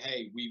say,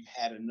 hey, we've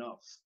had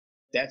enough.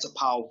 That's a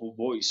powerful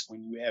voice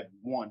when you have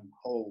one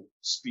whole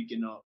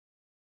speaking up.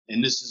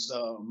 And this is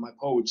my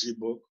poetry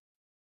book,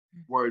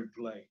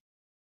 Wordplay.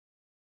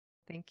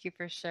 Thank you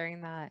for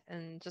sharing that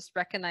and just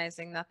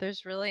recognizing that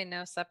there's really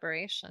no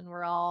separation.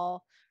 We're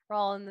all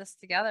in this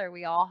together.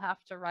 We all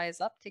have to rise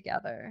up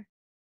together,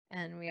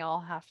 and we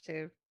all have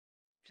to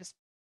just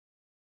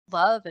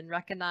love and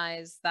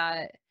recognize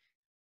that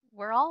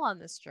we're all on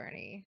this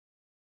journey,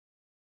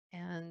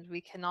 and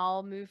we can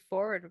all move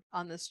forward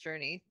on this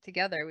journey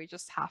together. We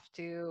just have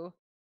to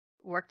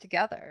work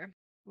together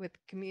with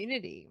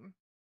community.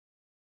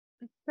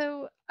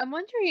 So I'm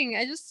wondering,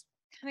 I just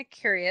kind of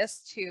curious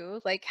too,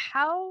 like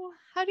how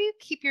do you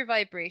keep your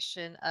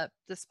vibration up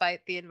despite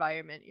the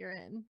environment you're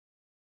in?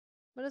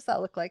 What does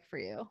that look like for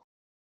you?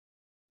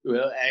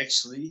 Well,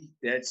 actually,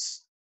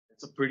 that's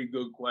a pretty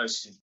good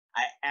question.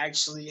 I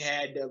actually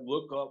had to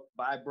look up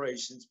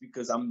vibrations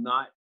because I'm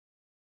not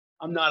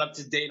up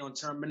to date on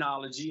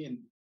terminology, and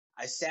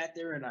I sat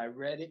there and I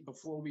read it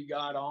before we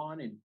got on,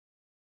 and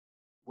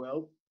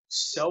well,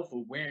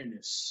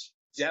 self-awareness,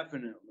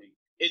 definitely.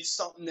 It's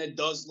something that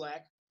does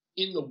lack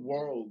in the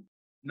world,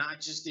 not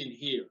just in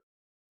here.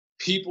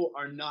 People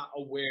are not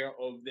aware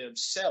of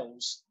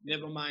themselves,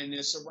 never mind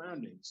their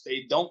surroundings.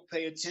 They don't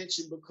pay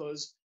attention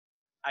because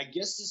I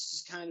guess this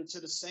is kind of to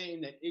the saying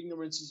that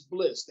ignorance is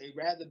bliss. They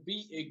rather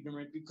be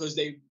ignorant because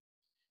they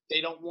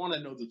don't want to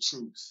know the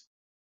truth.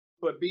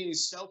 But being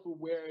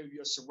self-aware of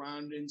your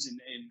surroundings and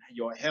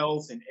your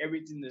health and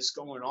everything that's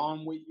going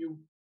on with you,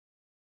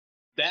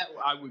 that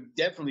I would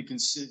definitely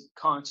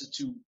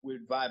constitute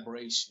with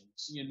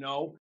vibrations,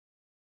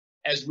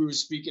 as we were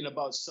speaking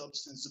about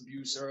substance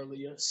abuse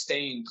earlier,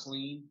 staying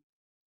clean.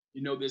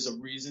 There's a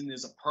reason,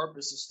 there's a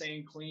purpose of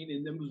staying clean.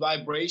 And them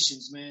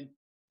vibrations, man,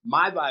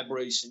 my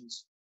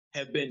vibrations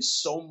have been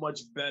so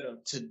much better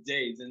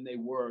today than they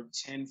were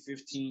 10,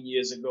 15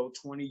 years ago,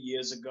 20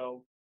 years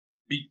ago,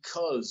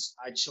 because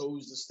I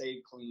chose to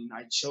stay clean.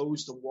 I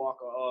chose to walk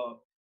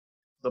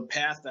the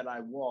path that I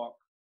walk.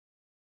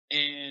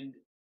 And,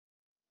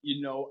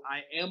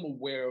 I am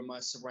aware of my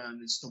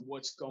surroundings, to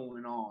what's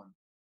going on.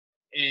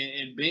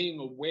 And being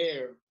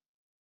aware,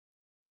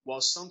 well,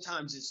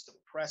 sometimes it's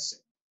depressing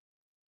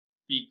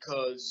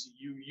because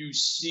you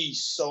see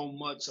so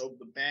much of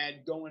the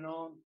bad going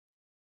on.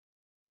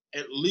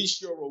 At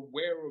least you're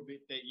aware of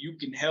it, that you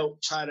can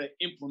help try to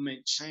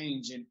implement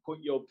change and put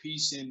your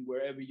piece in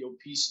wherever your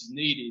piece is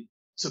needed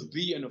to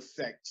be an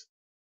effect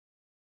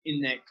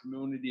in that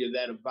community or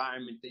that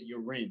environment that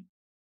you're in.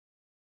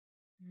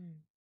 Mm,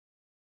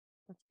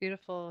 that's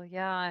beautiful.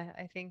 Yeah,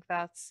 I think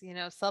that's,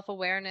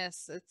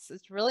 self-awareness.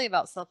 It's really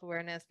about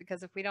self-awareness,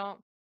 because if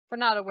we're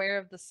not aware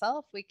of the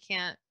self, we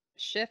can't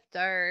shift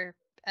our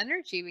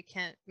energy. We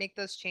can't make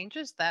those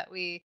changes that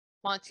we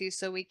want to,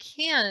 so we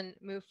can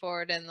move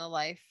forward in the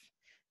life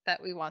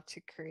that we want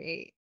to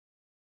create.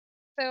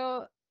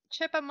 So,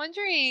 Chip, I'm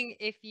wondering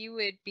if you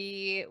would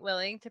be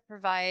willing to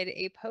provide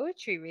a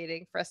poetry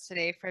reading for us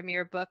today from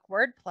your book,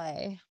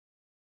 Wordplay.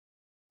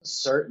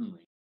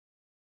 Certainly.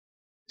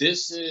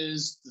 This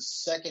is the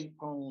second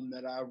poem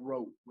that I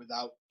wrote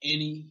without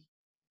any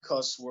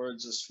cuss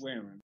words or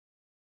swearing.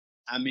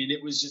 I mean,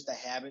 it was just a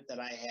habit that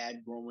I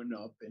had growing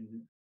up,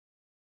 and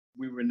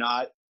we were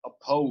not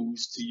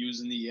opposed to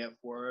using the F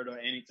word or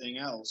anything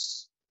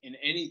else in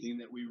anything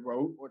that we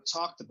wrote or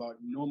talked about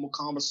in normal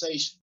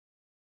conversation.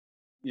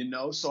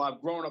 So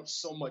I've grown up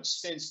so much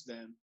since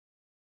then.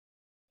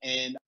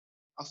 And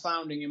a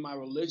founding in my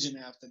religion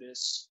after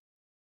this,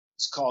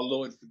 it's called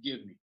Lord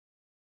Forgive Me.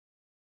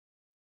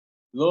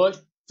 Lord,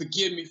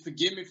 forgive me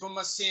for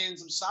my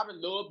sins. I'm sorry,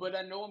 Lord, but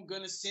I know I'm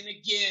going to sin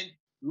again.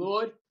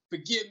 Lord,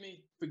 forgive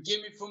me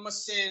for my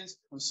sins.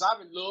 I'm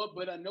sorry, Lord,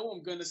 but I know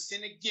I'm going to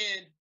sin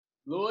again.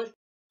 Lord,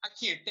 I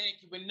can't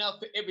thank you enough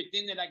for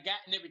everything that I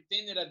got and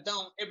everything that I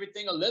don't,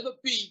 everything I'll ever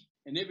be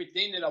and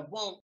everything that I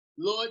won't.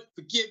 Lord,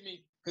 forgive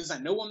me, because I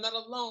know I'm not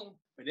alone.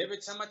 But every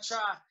time I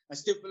try, I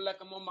still feel like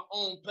I'm on my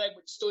own, plagued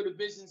with distorted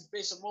visions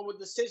based on moral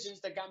decisions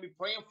that got me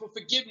praying for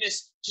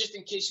forgiveness, just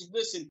in case you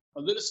listen. A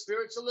little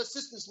spiritual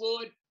assistance,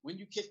 Lord, when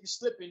you catch me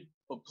slipping.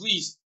 But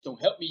please, don't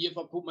help me if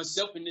I put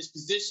myself in this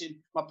position.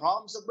 My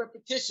problems are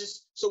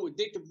repetitious, so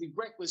addictively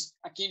reckless.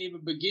 I can't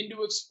even begin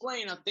to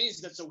explain how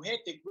things got so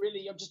hectic.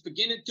 Really, I'm just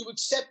beginning to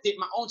accept it.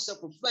 My own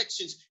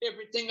self-reflections,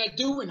 everything I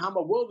do and how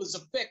my world is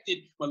affected.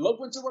 My loved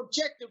ones are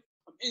objective.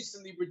 I'm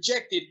instantly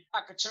rejected.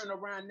 I could turn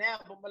around now,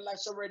 but my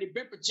life's already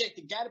been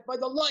projected. Guided by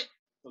the light.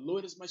 The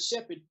Lord is my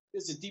shepherd.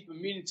 There's a deeper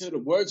meaning to the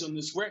words on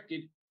this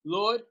record.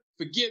 Lord,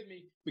 forgive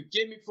me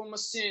for my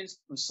sins.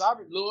 I'm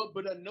sorry, Lord,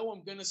 but I know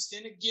I'm gonna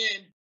sin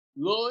again.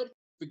 Lord,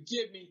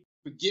 forgive me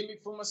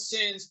for my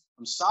sins.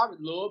 I'm sorry,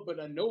 Lord, but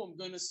I know I'm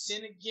gonna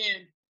sin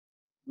again.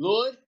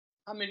 Lord,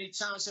 How many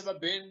times have I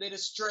been led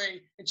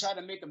astray and tried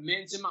to make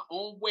amends in my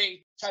own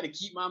way? Try to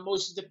keep my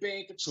emotions at bay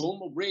and control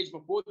my rage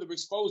before they're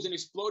exposed and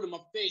explode in my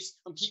face.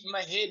 I'm keeping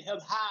my head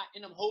held high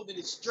and I'm holding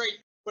it straight.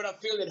 But I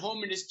feel at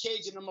home in this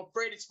cage and I'm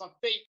afraid it's my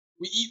fate.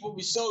 We eat what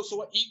we sow,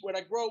 so I eat what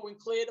I grow and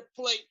clear the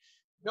plate.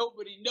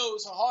 Nobody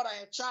knows how hard I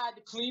have tried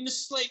to clean the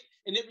slate.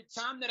 And every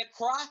time that I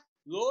cry,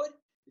 Lord,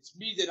 it's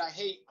me that I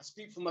hate. I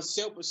speak for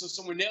myself, but so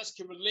someone else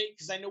can relate,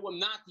 because I know I'm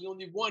not the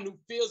only one who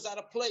feels out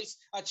of place.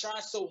 I try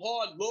so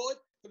hard, Lord,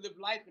 to live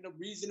life at a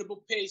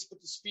reasonable pace,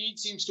 but the speed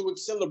seems to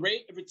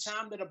accelerate every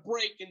time that I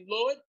break. And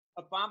Lord,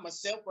 I find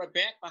myself right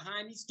back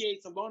behind these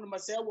gates, alone in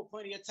myself with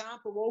plenty of time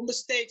for old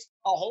mistakes.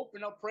 I'll hope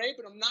and I'll pray,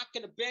 but I'm not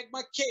going to beg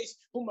my case.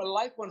 Put my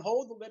life on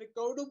hold and let it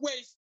go to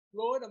waste.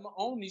 Lord, I'm going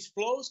to own these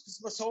flows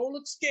because my soul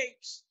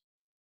escapes.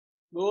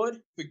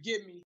 Lord,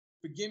 forgive me.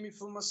 Forgive me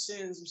for my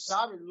sins. I'm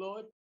sorry,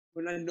 Lord,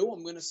 but I know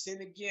I'm going to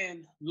sin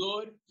again.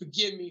 Lord,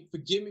 forgive me.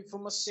 Forgive me for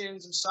my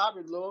sins. I'm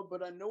sorry, Lord,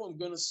 but I know I'm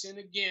going to sin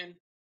again.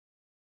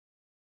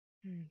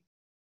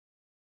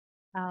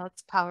 Oh,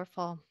 it's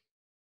powerful.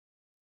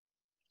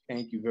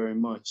 Thank you very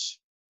much.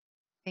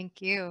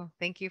 Thank you.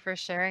 Thank you for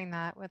sharing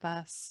that with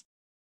us.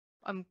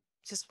 I'm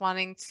just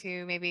wanting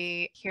to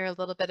maybe hear a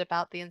little bit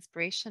about the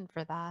inspiration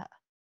for that.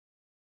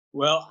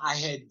 Well, I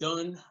had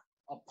done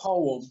a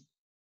poem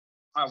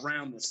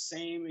around the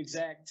same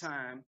exact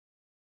time,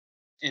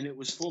 and it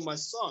was for my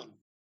son.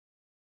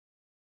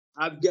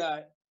 I've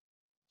got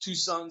 2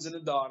 sons and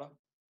a daughter.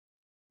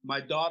 My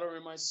daughter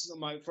and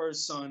my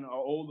first son are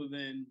older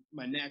than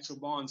my natural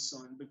born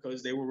son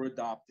because they were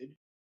adopted.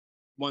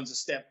 One's a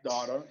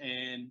stepdaughter,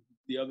 and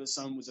the other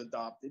son was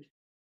adopted.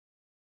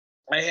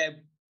 I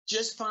had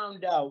just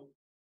found out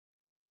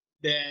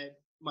that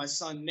my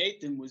son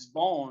Nathan was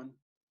born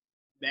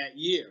that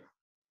year.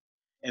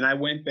 And I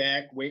went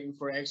back waiting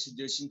for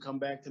extradition, come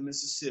back to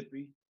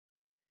Mississippi.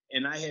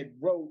 And I had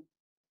wrote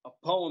a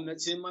poem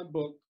that's in my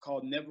book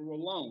called Never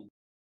Alone.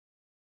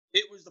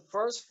 It was the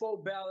first full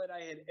ballad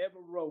I had ever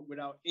wrote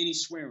without any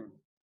swearing.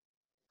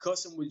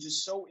 Cussing was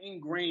just so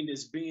ingrained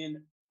as being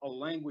a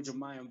language of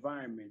my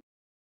environment.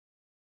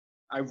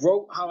 I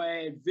wrote how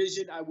I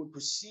envisioned I would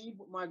proceed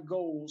with my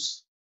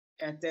goals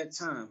at that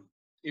time,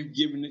 if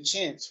given the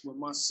chance with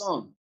my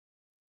son.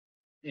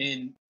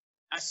 And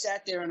I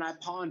sat there and I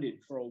pondered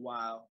for a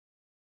while.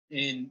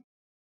 And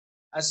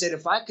I said,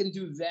 if I can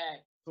do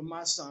that for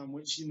my son,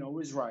 which,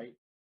 is right,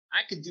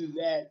 I could do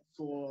that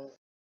for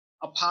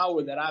a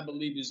power that I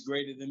believe is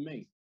greater than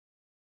me.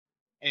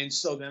 And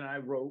so then I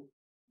wrote,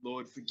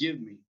 Lord,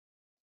 forgive me.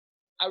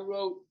 I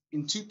wrote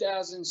in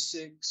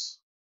 2006,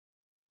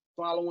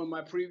 following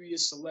my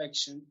previous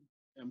selection,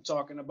 I'm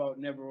talking about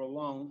Never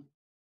Alone,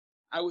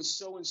 I was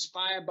so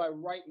inspired by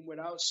writing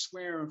without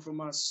swearing for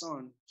my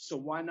son, so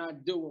why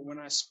not do it when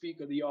I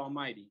speak of the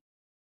Almighty?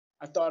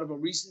 I thought of a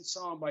recent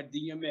song by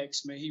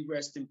DMX, may he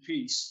rest in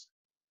peace,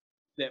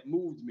 that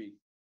moved me.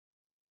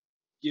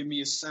 Give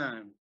me a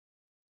sign.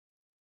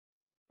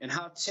 And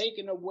how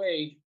taken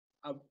away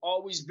I've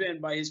always been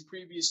by his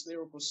previous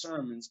lyrical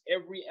sermons.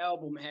 Every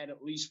album had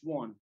at least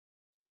one,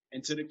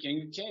 and to the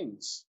King of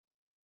Kings.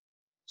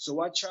 So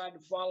I tried to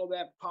follow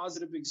that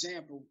positive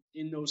example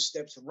in those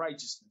steps of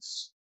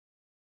righteousness.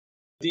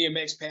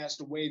 DMX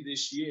passed away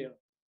this year.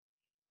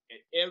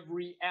 At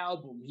every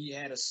album, he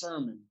had a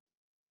sermon.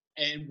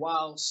 And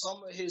while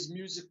some of his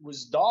music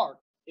was dark,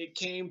 it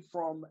came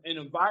from an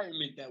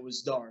environment that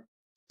was dark.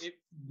 It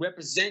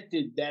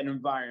represented that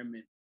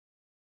environment.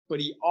 But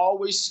he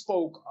always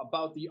spoke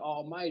about the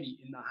Almighty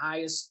in the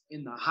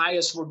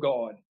highest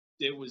regard.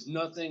 There was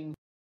nothing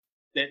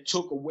that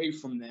took away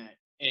from that.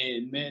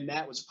 And man,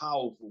 that was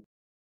powerful.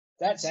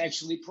 That's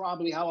actually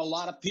probably how a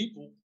lot of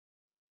people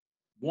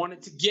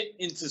wanted to get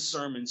into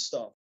sermon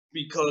stuff,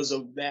 because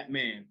of that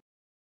man.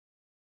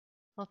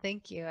 Well,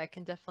 thank you. I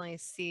can definitely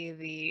see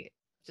the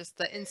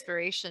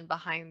inspiration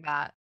behind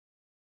that.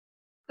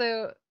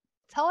 So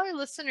tell our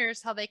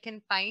listeners how they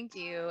can find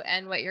you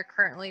and what you're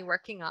currently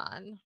working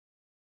on.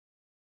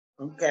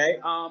 Okay.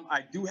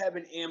 I do have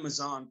an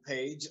Amazon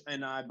page,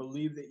 and I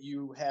believe that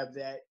you have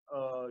that.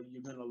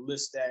 You're gonna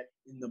list that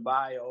in the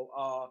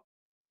bio.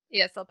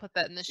 Yes, I'll put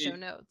that in the show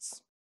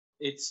notes.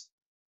 It's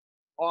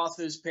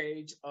author's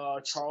page,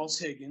 Charles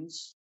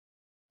Higgins.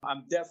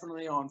 I'm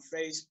definitely on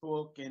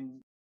Facebook and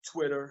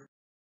Twitter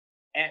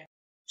at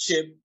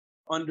Chip_Higgins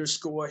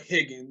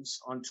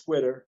on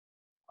Twitter,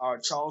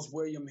 Charles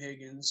William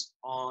Higgins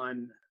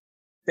on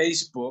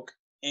Facebook.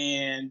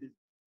 And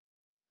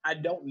I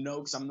don't know,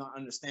 because I'm not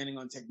understanding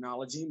on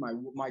technology.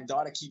 My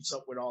daughter keeps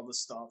up with all the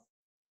stuff.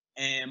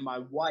 And my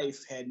wife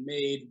had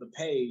made the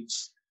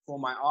page for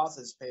my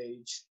author's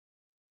page.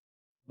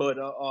 But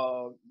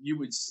you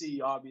would see,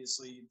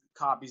 obviously,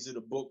 copies of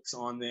the books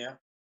on there.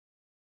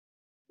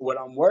 What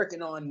I'm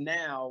working on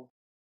now,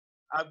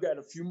 I've got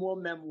a few more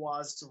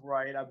memoirs to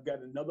write. I've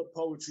got another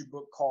poetry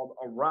book called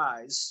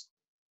Arise.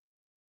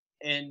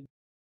 And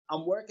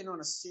I'm working on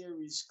a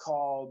series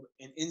called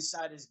An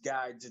Insider's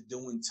Guide to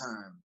Doing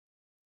Time.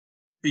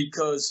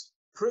 Because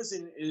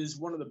prison is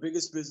one of the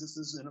biggest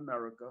businesses in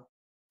America.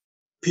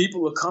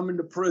 People are coming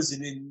to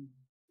prison, and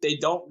they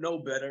don't know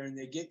better and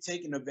they get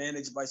taken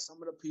advantage by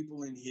some of the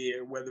people in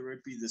here, whether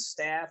it be the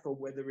staff or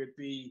whether it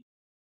be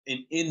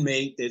an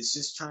inmate that's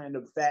just trying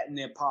to fatten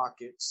their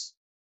pockets.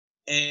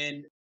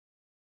 And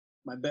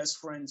my best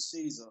friend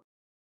Caesar,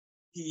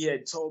 he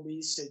had told me,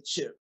 he said,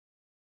 Chip,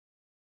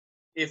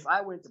 if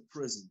I went to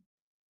prison,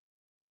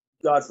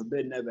 God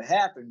forbid never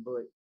happened,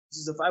 but he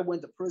says, if I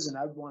went to prison,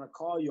 I'd want to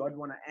call you. I'd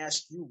want to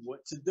ask you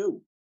what to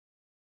do.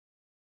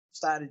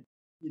 Started,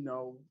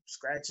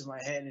 scratching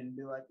my head and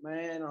be like,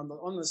 man,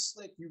 on the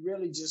slick, you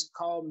really just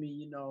called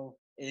me,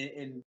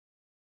 and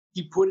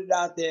he put it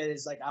out there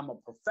as like, I'm a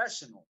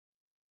professional.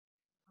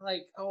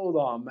 Like, hold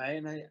on,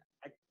 man. I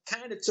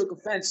kind of took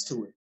offense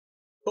to it.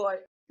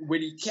 But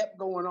when he kept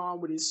going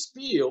on with his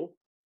spiel,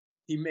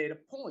 he made a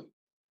point.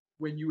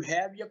 When you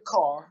have your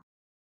car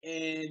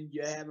and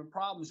you're having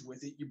problems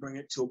with it, you bring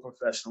it to a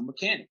professional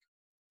mechanic.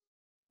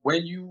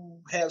 When you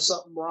have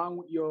something wrong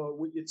with your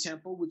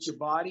temple, with your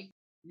body,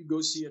 you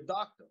go see a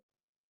doctor,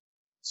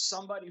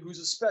 somebody who's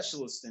a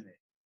specialist in it.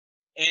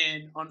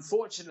 And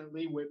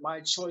unfortunately, with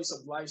my choice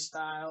of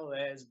lifestyle,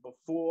 as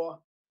before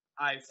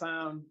I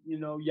found,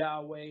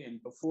 Yahweh,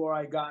 and before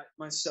I got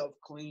myself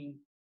clean,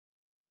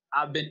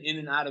 I've been in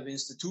and out of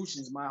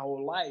institutions my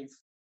whole life.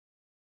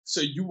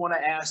 So you want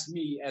to ask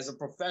me as a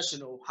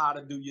professional how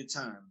to do your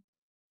time.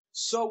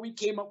 So we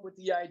came up with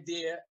the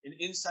idea, an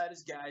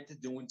insider's guide to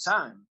doing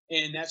time.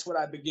 And that's what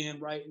I began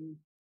writing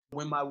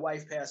when my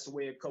wife passed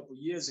away a couple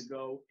years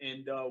ago.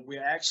 And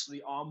we're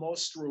actually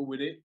almost through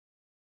with it.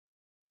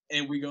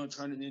 And we're going to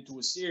turn it into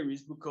a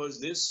series because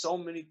there's so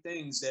many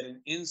things that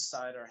an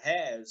insider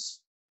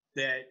has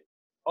that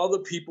other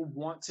people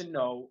want to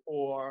know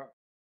or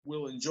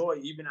will enjoy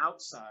even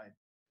outside.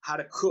 How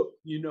to cook,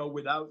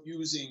 without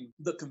using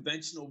the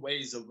conventional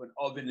ways of an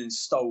oven and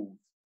stove,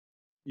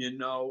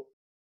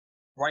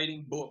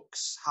 writing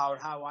books, how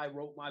I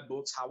wrote my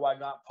books, how I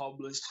got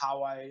published,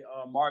 how I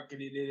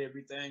marketed it,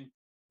 everything,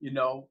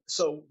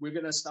 So we're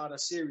going to start a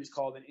series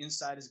called An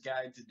Insider's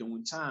Guide to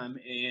Doing Time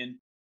and,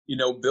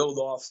 build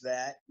off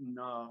that and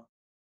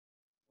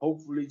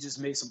hopefully just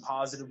make some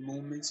positive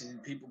movements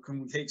and people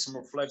can take some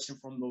reflection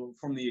from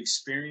the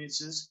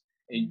experiences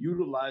and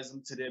utilize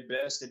them to their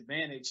best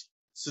advantage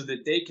so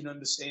that they can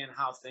understand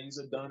how things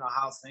are done or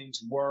how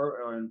things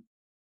were. And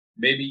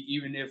maybe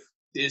even if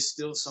there's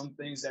still some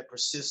things that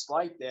persist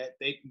like that,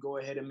 they can go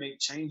ahead and make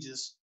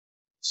changes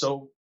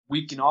so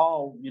we can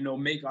all,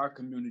 make our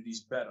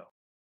communities better.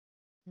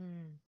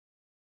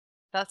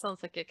 That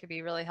sounds like it could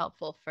be really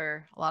helpful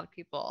for a lot of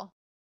people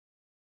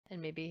and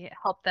maybe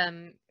help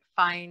them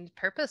find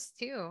purpose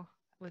too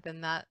within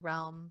that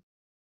realm.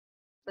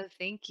 So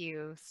thank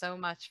you so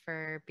much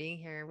for being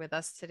here with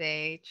us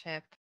today,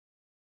 Chip.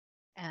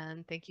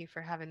 And thank you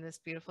for having this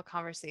beautiful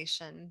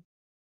conversation.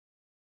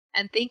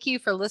 And thank you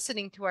for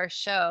listening to our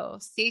show.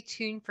 Stay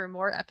tuned for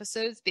more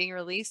episodes being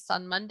released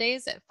on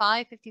Mondays at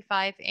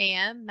 5:55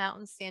 a.m.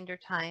 Mountain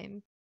Standard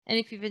Time. And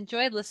if you've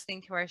enjoyed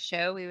listening to our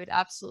show, we would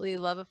absolutely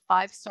love a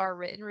 5-star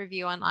written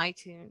review on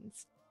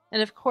iTunes.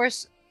 And of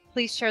course,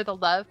 please share the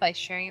love by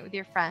sharing it with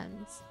your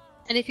friends.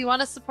 And if you want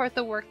to support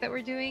the work that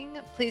we're doing,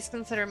 please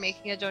consider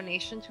making a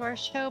donation to our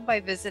show by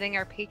visiting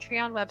our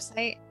Patreon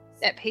website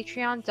at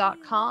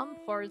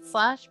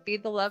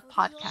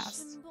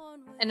patreon.com/BeTheLovePodcast.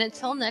 And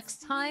until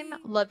next time,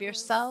 love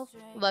yourself,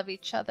 love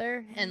each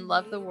other, and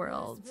love the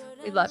world.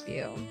 We love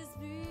you.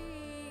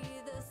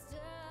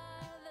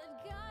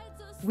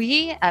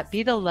 We at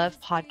Be The Love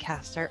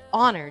Podcast are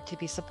honored to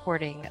be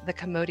supporting the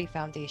Commodity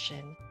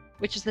Foundation,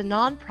 which is the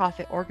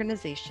nonprofit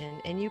organization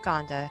in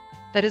Uganda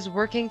that is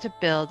working to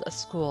build a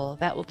school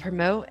that will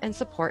promote and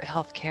support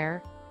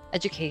healthcare,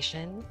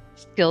 education,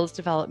 skills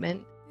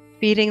development,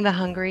 feeding the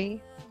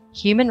hungry,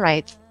 human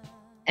rights,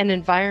 and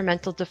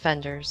environmental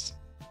defenders.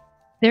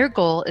 Their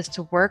goal is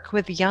to work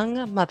with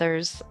young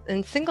mothers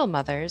and single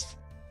mothers,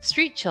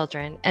 street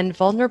children, and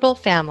vulnerable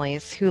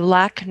families who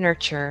lack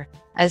nurture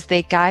as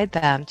they guide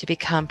them to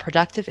become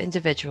productive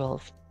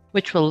individuals,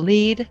 which will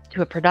lead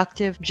to a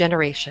productive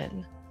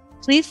generation.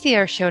 Please see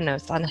our show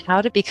notes on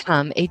how to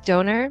become a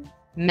donor,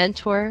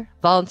 mentor,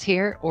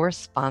 volunteer, or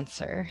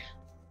sponsor.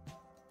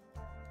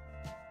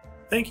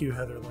 Thank you,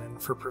 Heather Lynn,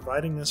 for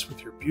providing us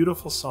with your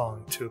beautiful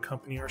song to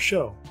accompany our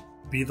show,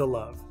 Be The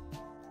Love.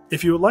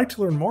 If you would like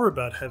to learn more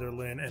about Heather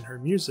Lynn and her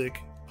music,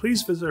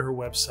 please visit her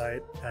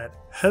website at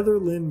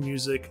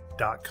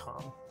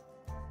heatherlynnmusic.com.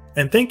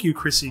 And thank you,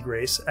 Chrissy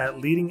Grace at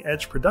Leading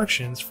Edge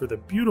Productions for the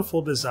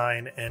beautiful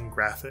design and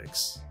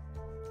graphics.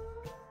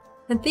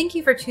 And thank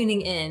you for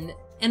tuning in.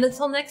 And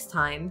until next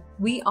time,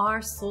 we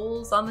are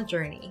souls on the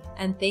journey.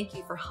 And thank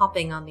you for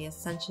hopping on the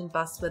Ascension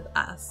bus with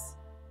us.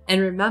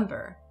 And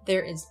remember,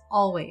 there is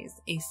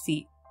always a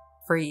seat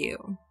for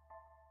you.